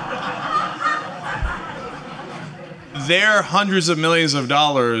 Their hundreds of millions of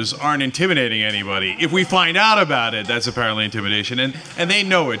dollars aren't intimidating anybody. If we find out about it, that's apparently intimidation, and they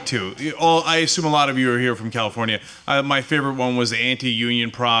know it too. I assume a lot of you are here from California. My favorite one was the anti-union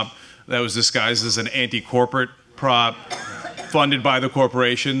prop that was disguised as an anti-corporate prop funded by the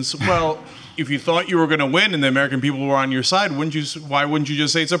corporations. Well, if you thought you were going to win and the American people were on your side, why wouldn't you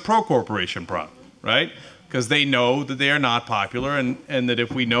just say it's a pro-corporation prop, right? Because they know that they are not popular, and that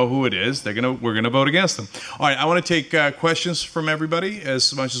if we know who it is, we're going to vote against them. All right, I want to take questions from everybody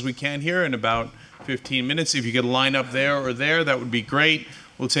as much as we can here in about 15 minutes. If you could line up there or there, that would be great.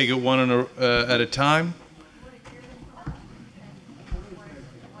 We'll take it one at a time.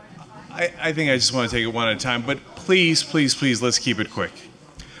 I think I just want to take it one at a time, but please, please, please, let's keep it quick.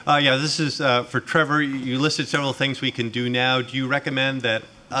 Yeah, this is for Trevor. You listed several things we can do now. Do you recommend that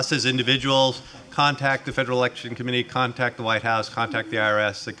us as individuals contact the Federal Election Committee, contact the White House, contact the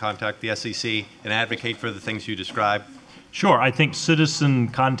IRS, and contact the SEC, and advocate for the things you described? Sure. I think citizen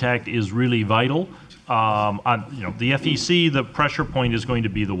contact is really vital. On the FEC, the pressure point is going to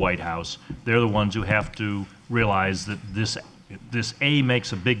be the White House. They're the ones who have to realize that this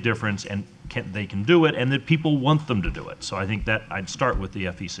makes a big difference, and they can do it, and that people want them to do it. So I think that I'd start with the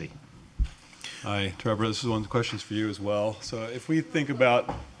FEC. Hi, Trevor. This is one of the questions for you as well. So if we think about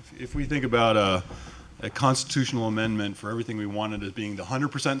a constitutional amendment for everything we wanted as being the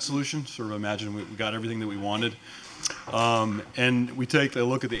 100% solution. Sort of imagine we got everything that we wanted. And we take a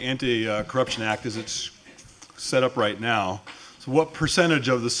look at the Anti-Corruption Act as it's set up right now. So what percentage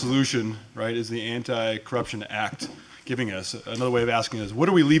of the solution, right, is the Anti-Corruption Act giving us? Another way of asking is, what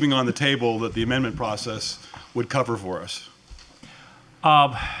are we leaving on the table that the amendment process would cover for us?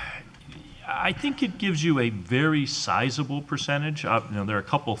 I think it gives you a very sizable percentage. There are a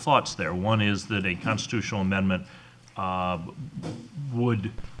couple of thoughts there. One is that a constitutional amendment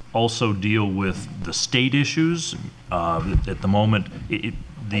would also deal with the state issues. At the moment,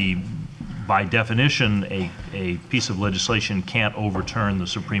 by definition, a piece of legislation can't overturn the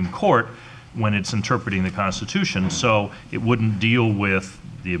Supreme Court when it's interpreting the Constitution, so it wouldn't deal with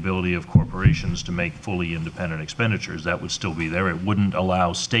the ability of corporations to make fully independent expenditures. That would still be there. It wouldn't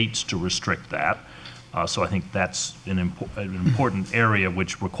allow states to restrict that. So I think that's an important area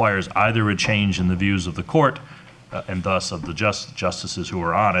which requires either a change in the views of the court and thus of the justices who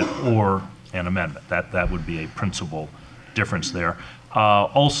are on it, or an amendment. That would be a principal difference there.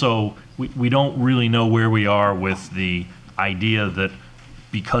 Also, we don't really know where we are with the idea that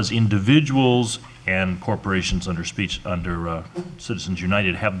because individuals and corporations under Citizens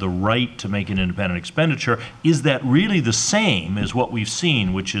United have the right to make an independent expenditure, is that really the same as what we've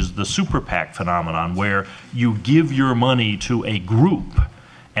seen, which is the super PAC phenomenon, where you give your money to a group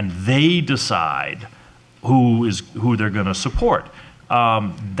and they decide who they're going to support.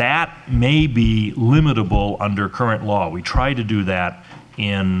 That may be limitable under current law. We try to do that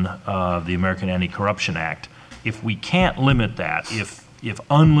in the American Anti-Corruption Act. If we can't limit that, if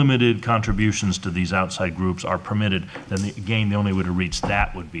unlimited contributions to these outside groups are permitted, then again, the only way to reach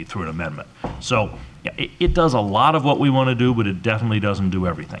that would be through an amendment. So yeah, it does a lot of what we want to do, but it definitely doesn't do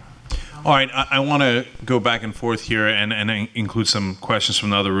everything. All right, I want to go back and forth here and include some questions from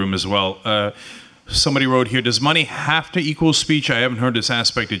the other room as well. Somebody wrote here, does money have to equal speech? I haven't heard this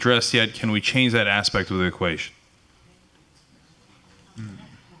aspect addressed yet. Can we change that aspect of the equation?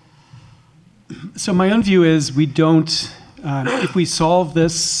 So my own view is we don't, if we solve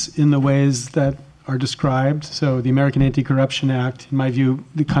this in the ways that are described, so the American Anti-Corruption Act, in my view,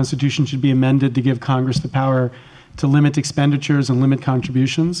 the Constitution should be amended to give Congress the power to limit expenditures and limit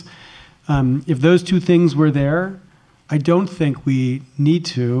contributions. If those two things were there, I don't think we need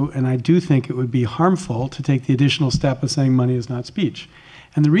to, and I do think it would be harmful to take the additional step of saying money is not speech.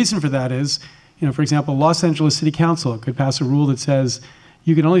 And the reason for that is, for example, Los Angeles City Council could pass a rule that says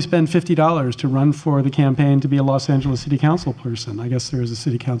you can only spend $50 to run for the campaign to be a Los Angeles City Council person. I guess there is a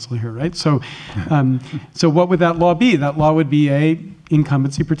city council here, right? So, so what would that law be? That law would be a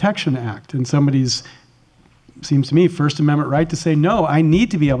Incumbency Protection Act, and somebody's, seems to me, First Amendment right to say, no, I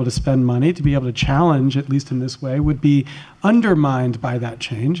need to be able to spend money to be able to challenge, at least in this way, would be undermined by that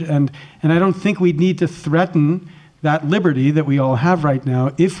change. And I don't think we'd need to threaten that liberty that we all have right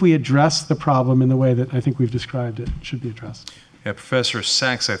now if we address the problem in the way that I think we've described it should be addressed. Yeah, Professor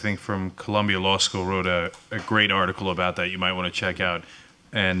Sachs, I think, from Columbia Law School wrote a great article about that you might want to check out.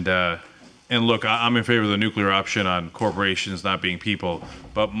 And look, I'm in favor of the nuclear option on corporations not being people,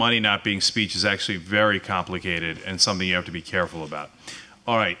 but money not being speech is actually very complicated and something you have to be careful about.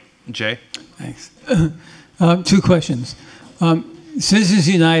 All right, Jay? Thanks. Two questions. Citizens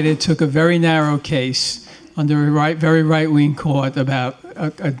United took a very narrow case under a very right-wing court about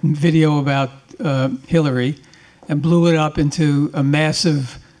a video about Hillary and blew it up into a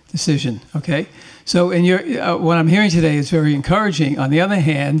massive decision, okay? So in what I'm hearing today is very encouraging. On the other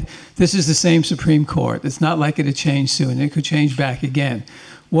hand, this is the same Supreme Court. It's not likely to change soon. It could change back again.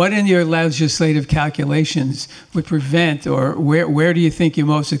 What in your legislative calculations would prevent, or where do you think you're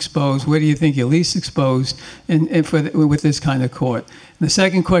most exposed? Where do you think you're least exposed with this kind of court? And the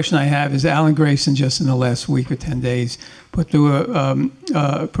second question I have is Alan Grayson, just in the last week or 10 days, put through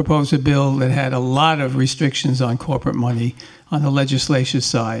proposed a bill that had a lot of restrictions on corporate money on the legislative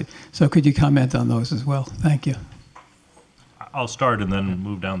side. So could you comment on those as well? Thank you. I'll start and then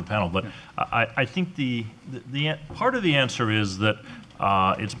move down the panel. But I think the part of the answer is that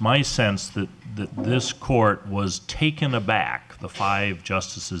it's my sense that this court was taken aback, the 5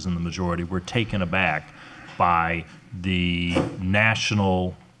 justices in the majority were taken aback by the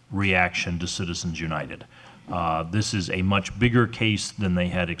national reaction to Citizens United. This is a much bigger case than they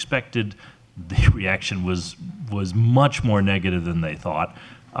had expected. The reaction was much more negative than they thought.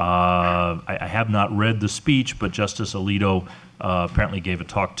 I have not read the speech, but Justice Alito apparently gave a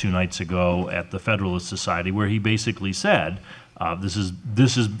talk 2 nights ago at the Federalist Society where he basically said, this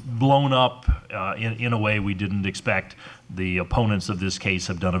is blown up in a way we didn't expect. The opponents of this case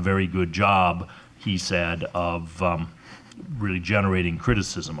have done a very good job, he said, of really generating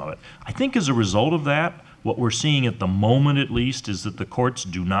criticism of it. I think as a result of that, what we're seeing at the moment at least is that the courts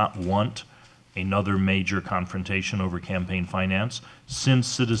do not want another major confrontation over campaign finance. Since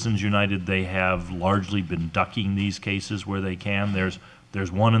Citizens United, they have largely been ducking these cases where they can.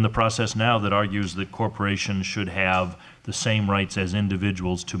 There's one in the process now that argues that corporations should have the same rights as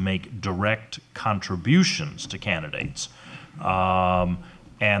individuals to make direct contributions to candidates.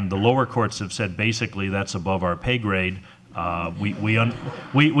 And the lower courts have said basically that's above our pay grade.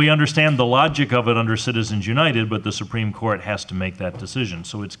 We understand the logic of it under Citizens United, but the Supreme Court has to make that decision.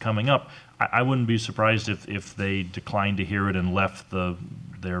 So it's coming up. I wouldn't be surprised if they declined to hear it and left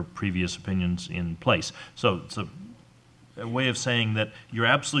their previous opinions in place. So it's a way of saying that you're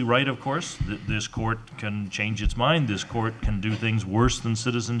absolutely right, of course, that this court can change its mind. This court can do things worse than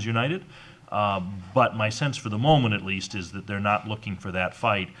Citizens United. But my sense for the moment, at least, is that they're not looking for that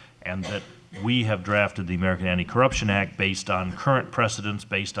fight, and that we have drafted the American Anti-Corruption Act based on current precedents,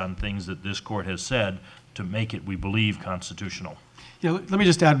 based on things that this court has said, to make it, we believe, constitutional. Yeah, let me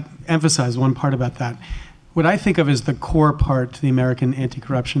just emphasize one part about that. What I think of as the core part to the American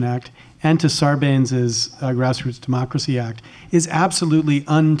Anti-Corruption Act and to Sarbanes's Grassroots Democracy Act is absolutely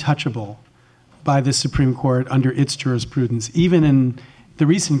untouchable by the Supreme Court under its jurisprudence. Even in the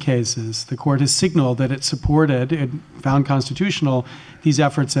recent cases, the court has signaled that it supported, it found constitutional, these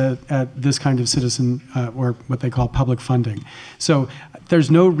efforts at this kind of citizen, or what they call public funding. So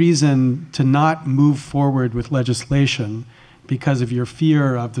there's no reason to not move forward with legislation because of your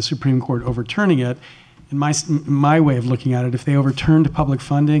fear of the Supreme Court overturning it. In my way of looking at it, if they overturned public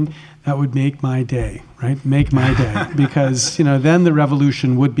funding, that would make my day, right? Make my day. Because, then the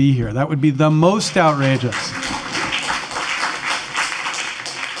revolution would be here. That would be the most outrageous.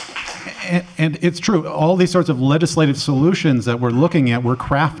 And it's true, all these sorts of legislative solutions that we're looking at, we're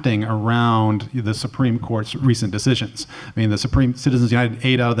crafting around the Supreme Court's recent decisions. I mean, the Citizens United,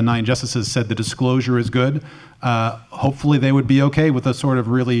 8 out of the 9 justices said the disclosure is good. Hopefully they would be okay with a sort of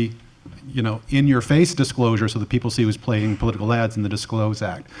really, in-your-face disclosure so that people see who's playing political ads in the Disclose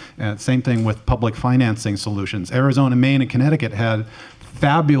Act. Same thing with public financing solutions. Arizona, Maine, and Connecticut had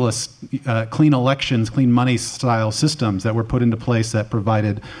fabulous clean elections, clean money style systems that were put into place that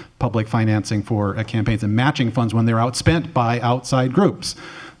provided public financing for campaigns and matching funds when they're outspent by outside groups.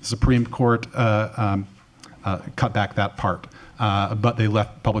 The Supreme Court cut back that part, but they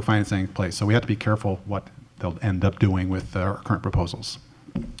left public financing in place. So we have to be careful what they'll end up doing with our current proposals.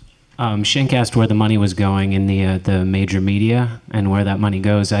 Cenk asked where the money was going in the major media and where that money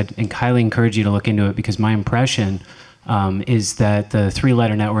goes. I'd highly encourage you to look into it, because my impression is that the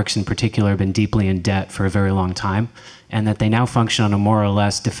 3-letter networks in particular have been deeply in debt for a very long time, and that they now function on a more or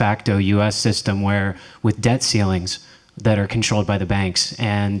less de facto U.S. system with debt ceilings that are controlled by the banks.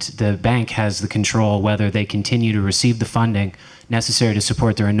 And the bank has the control whether they continue to receive the funding necessary to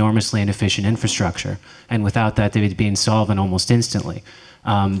support their enormously inefficient infrastructure. And without that, they would be insolvent almost instantly.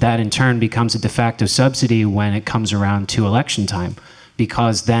 That in turn becomes a de facto subsidy when it comes around to election time,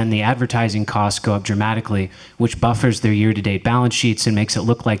 because then the advertising costs go up dramatically, which buffers their year-to-date balance sheets and makes it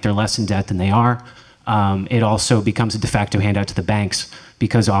look like they're less in debt than they are. It also becomes a de facto handout to the banks,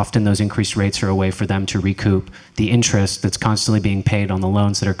 because often those increased rates are a way for them to recoup the interest that's constantly being paid on the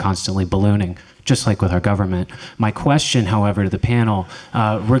loans that are constantly ballooning, just like with our government. My question, however, to the panel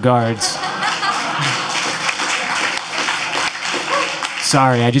regards...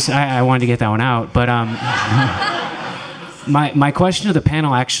 Sorry, I wanted to get that one out, but my question to the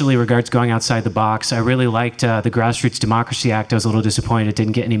panel actually regards going outside the box. I really liked the Grassroots Democracy Act. I was a little disappointed it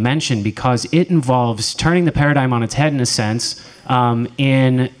didn't get any mention, because it involves turning the paradigm on its head in a sense.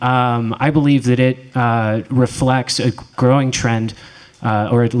 I believe that it reflects a growing trend,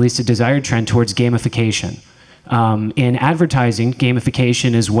 or at least a desired trend, towards gamification. In advertising,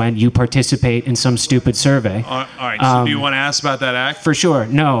 gamification is when you participate in some stupid survey. All right, so do you want to ask about that act? For sure,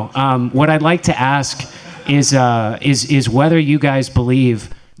 no. What I'd like to ask is whether you guys believe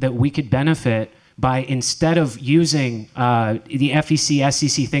that we could benefit by, instead of using the FEC,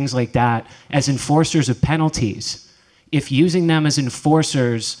 SEC, things like that, as enforcers of penalties, if using them as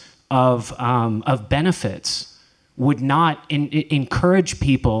enforcers of benefits would not encourage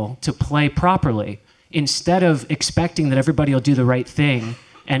people to play properly, instead of expecting that everybody will do the right thing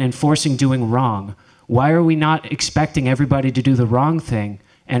and enforcing doing wrong. Why are we not expecting everybody to do the wrong thing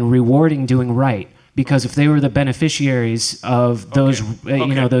and rewarding doing right? Because if they were the beneficiaries of those,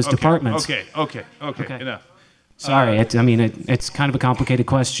 those departments. Okay, enough. Sorry, it's kind of a complicated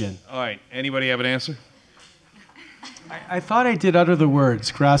question. All right, anybody have an answer? I thought I did utter the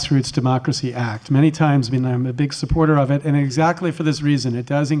words Grassroots Democracy Act many times. I mean, I'm a big supporter of it, and exactly for this reason, it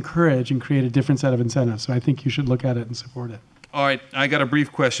does encourage and create a different set of incentives. So I think you should look at it and support it. All right, I got a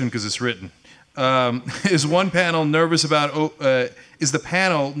brief question because it's written. Is one panel nervous about? Is the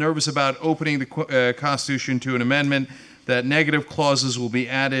panel nervous about opening the Constitution to an amendment that negative clauses will be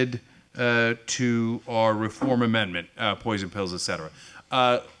added to our reform amendment, poison pills, etc.?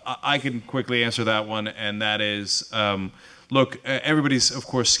 I can quickly answer that one, and that is, look, everybody's, of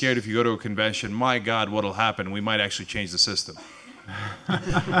course, scared if you go to a convention. My God, what'll happen? We might actually change the system.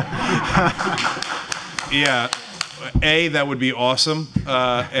 Yeah, A, that would be awesome,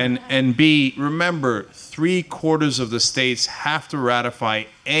 and B, remember, 3/4 of the states have to ratify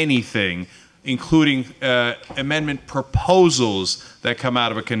anything, including amendment proposals that come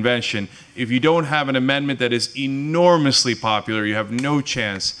out of a convention. If you don't have an amendment that is enormously popular, you have no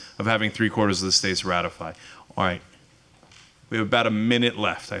chance of having 3/4 of the states ratify. All right. We have about a minute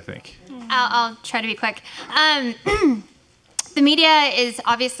left, I think. I'll try to be quick. The media is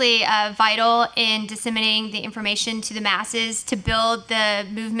obviously vital in disseminating the information to the masses to build the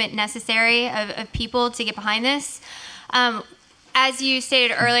movement necessary of people to get behind this. As you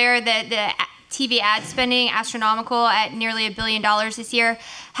stated earlier, the TV ad spending astronomical at nearly $1 billion this year.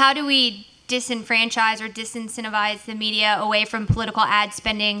 How do we disenfranchise or disincentivize the media away from political ad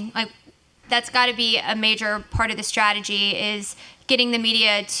spending? Like, that's got to be a major part of the strategy, is getting the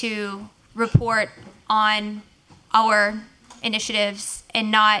media to report on our initiatives and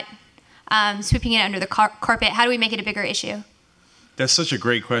not sweeping it under the carpet. How do we make it a bigger issue? That's such a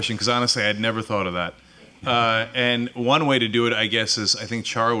great question, because honestly, I'd never thought of that. And one way to do it, I guess, is, I think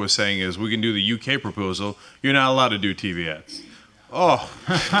Chara was saying, is we can do the UK proposal. You're not allowed to do TV ads. Oh.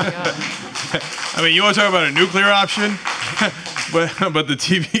 I mean, you want to talk about a nuclear option? but the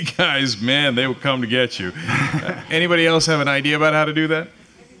TV guys, man, they will come to get you. Anybody else have an idea about how to do that?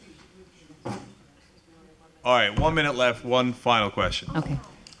 All right, 1 minute left, one final question. Okay.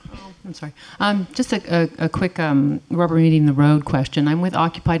 I'm sorry. Just a quick rubber meeting the road question. I'm with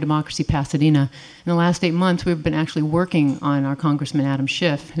Occupy Democracy Pasadena. In the last 8 months, we've been actually working on our Congressman Adam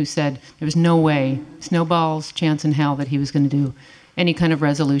Schiff, who said there was no way, snowballs, chance in hell, that he was going to do any kind of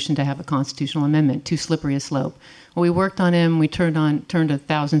resolution to have a constitutional amendment. Too slippery a slope. Well, we worked on him. We turned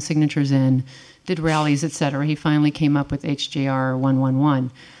 1,000 signatures in, did rallies, etc. He finally came up with HJR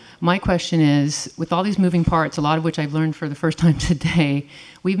 111. My question is, with all these moving parts, a lot of which I've learned for the first time today,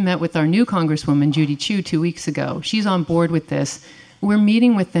 we've met with our new Congresswoman, Judy Chu, 2 weeks ago. She's on board with this. We're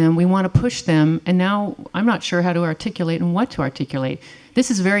meeting with them. We want to push them. And now I'm not sure how to articulate and what to articulate. This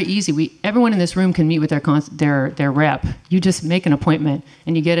is very easy. Everyone in this room can meet with their rep. You just make an appointment,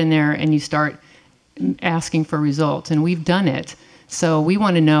 and you get in there, and you start asking for results. And we've done it. So we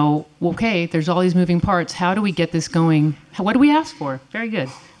want to know, okay, there's all these moving parts. How do we get this going? What do we ask for? Very good.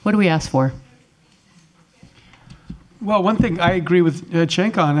 What do we ask for? Well, one thing I agree with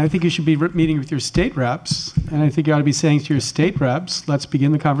Cenk on, I think you should be meeting with your state reps, and I think you ought to be saying to your state reps, let's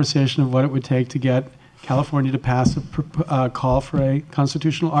begin the conversation of what it would take to get California to pass a call for a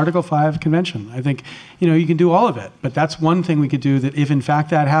constitutional Article 5 convention. I think, you can do all of it, but that's one thing we could do that if in fact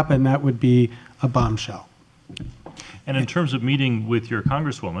that happened, that would be a bombshell. And in terms of meeting with your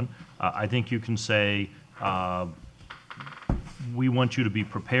Congresswoman, I think you can say, we want you to be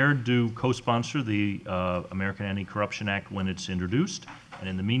prepared to co-sponsor the American Anti-Corruption Act when it's introduced. And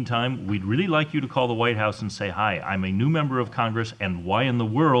in the meantime, we'd really like you to call the White House and say, hi, I'm a new member of Congress, and why in the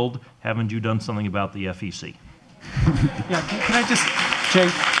world haven't you done something about the FEC? Yeah, can I just, Cenk,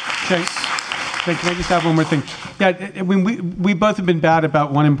 can I just have one more thing? Yeah, we both have been bad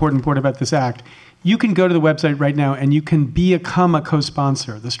about one important part about this act. You can go to the website right now and you can become a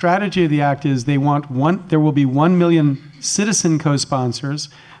co-sponsor. The strategy of the act is there will be 1 million citizen co-sponsors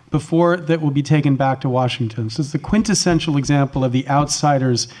before that will be taken back to Washington. So it's the quintessential example of the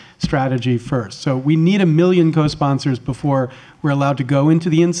outsider's strategy first. So we need 1 million co-sponsors before we're allowed to go into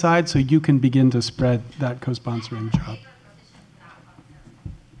the inside, so you can begin to spread that co-sponsoring job.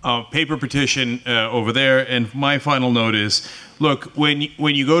 Paper petition over there, and my final note is, look, when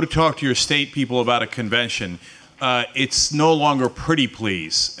you go to talk to your state people about a convention, it's no longer pretty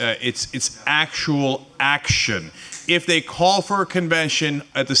please. It's actual action. If they call for a convention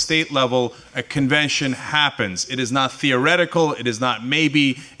at the state level, a convention happens. It is not theoretical. It is not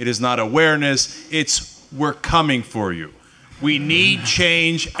maybe. It is not awareness. It's we're coming for you. We need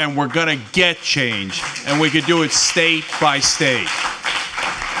change, and we're going to get change, and we could do it state by state.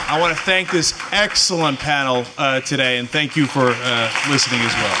 I want to thank this excellent panel today, and thank you for listening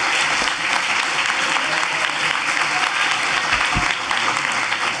as well.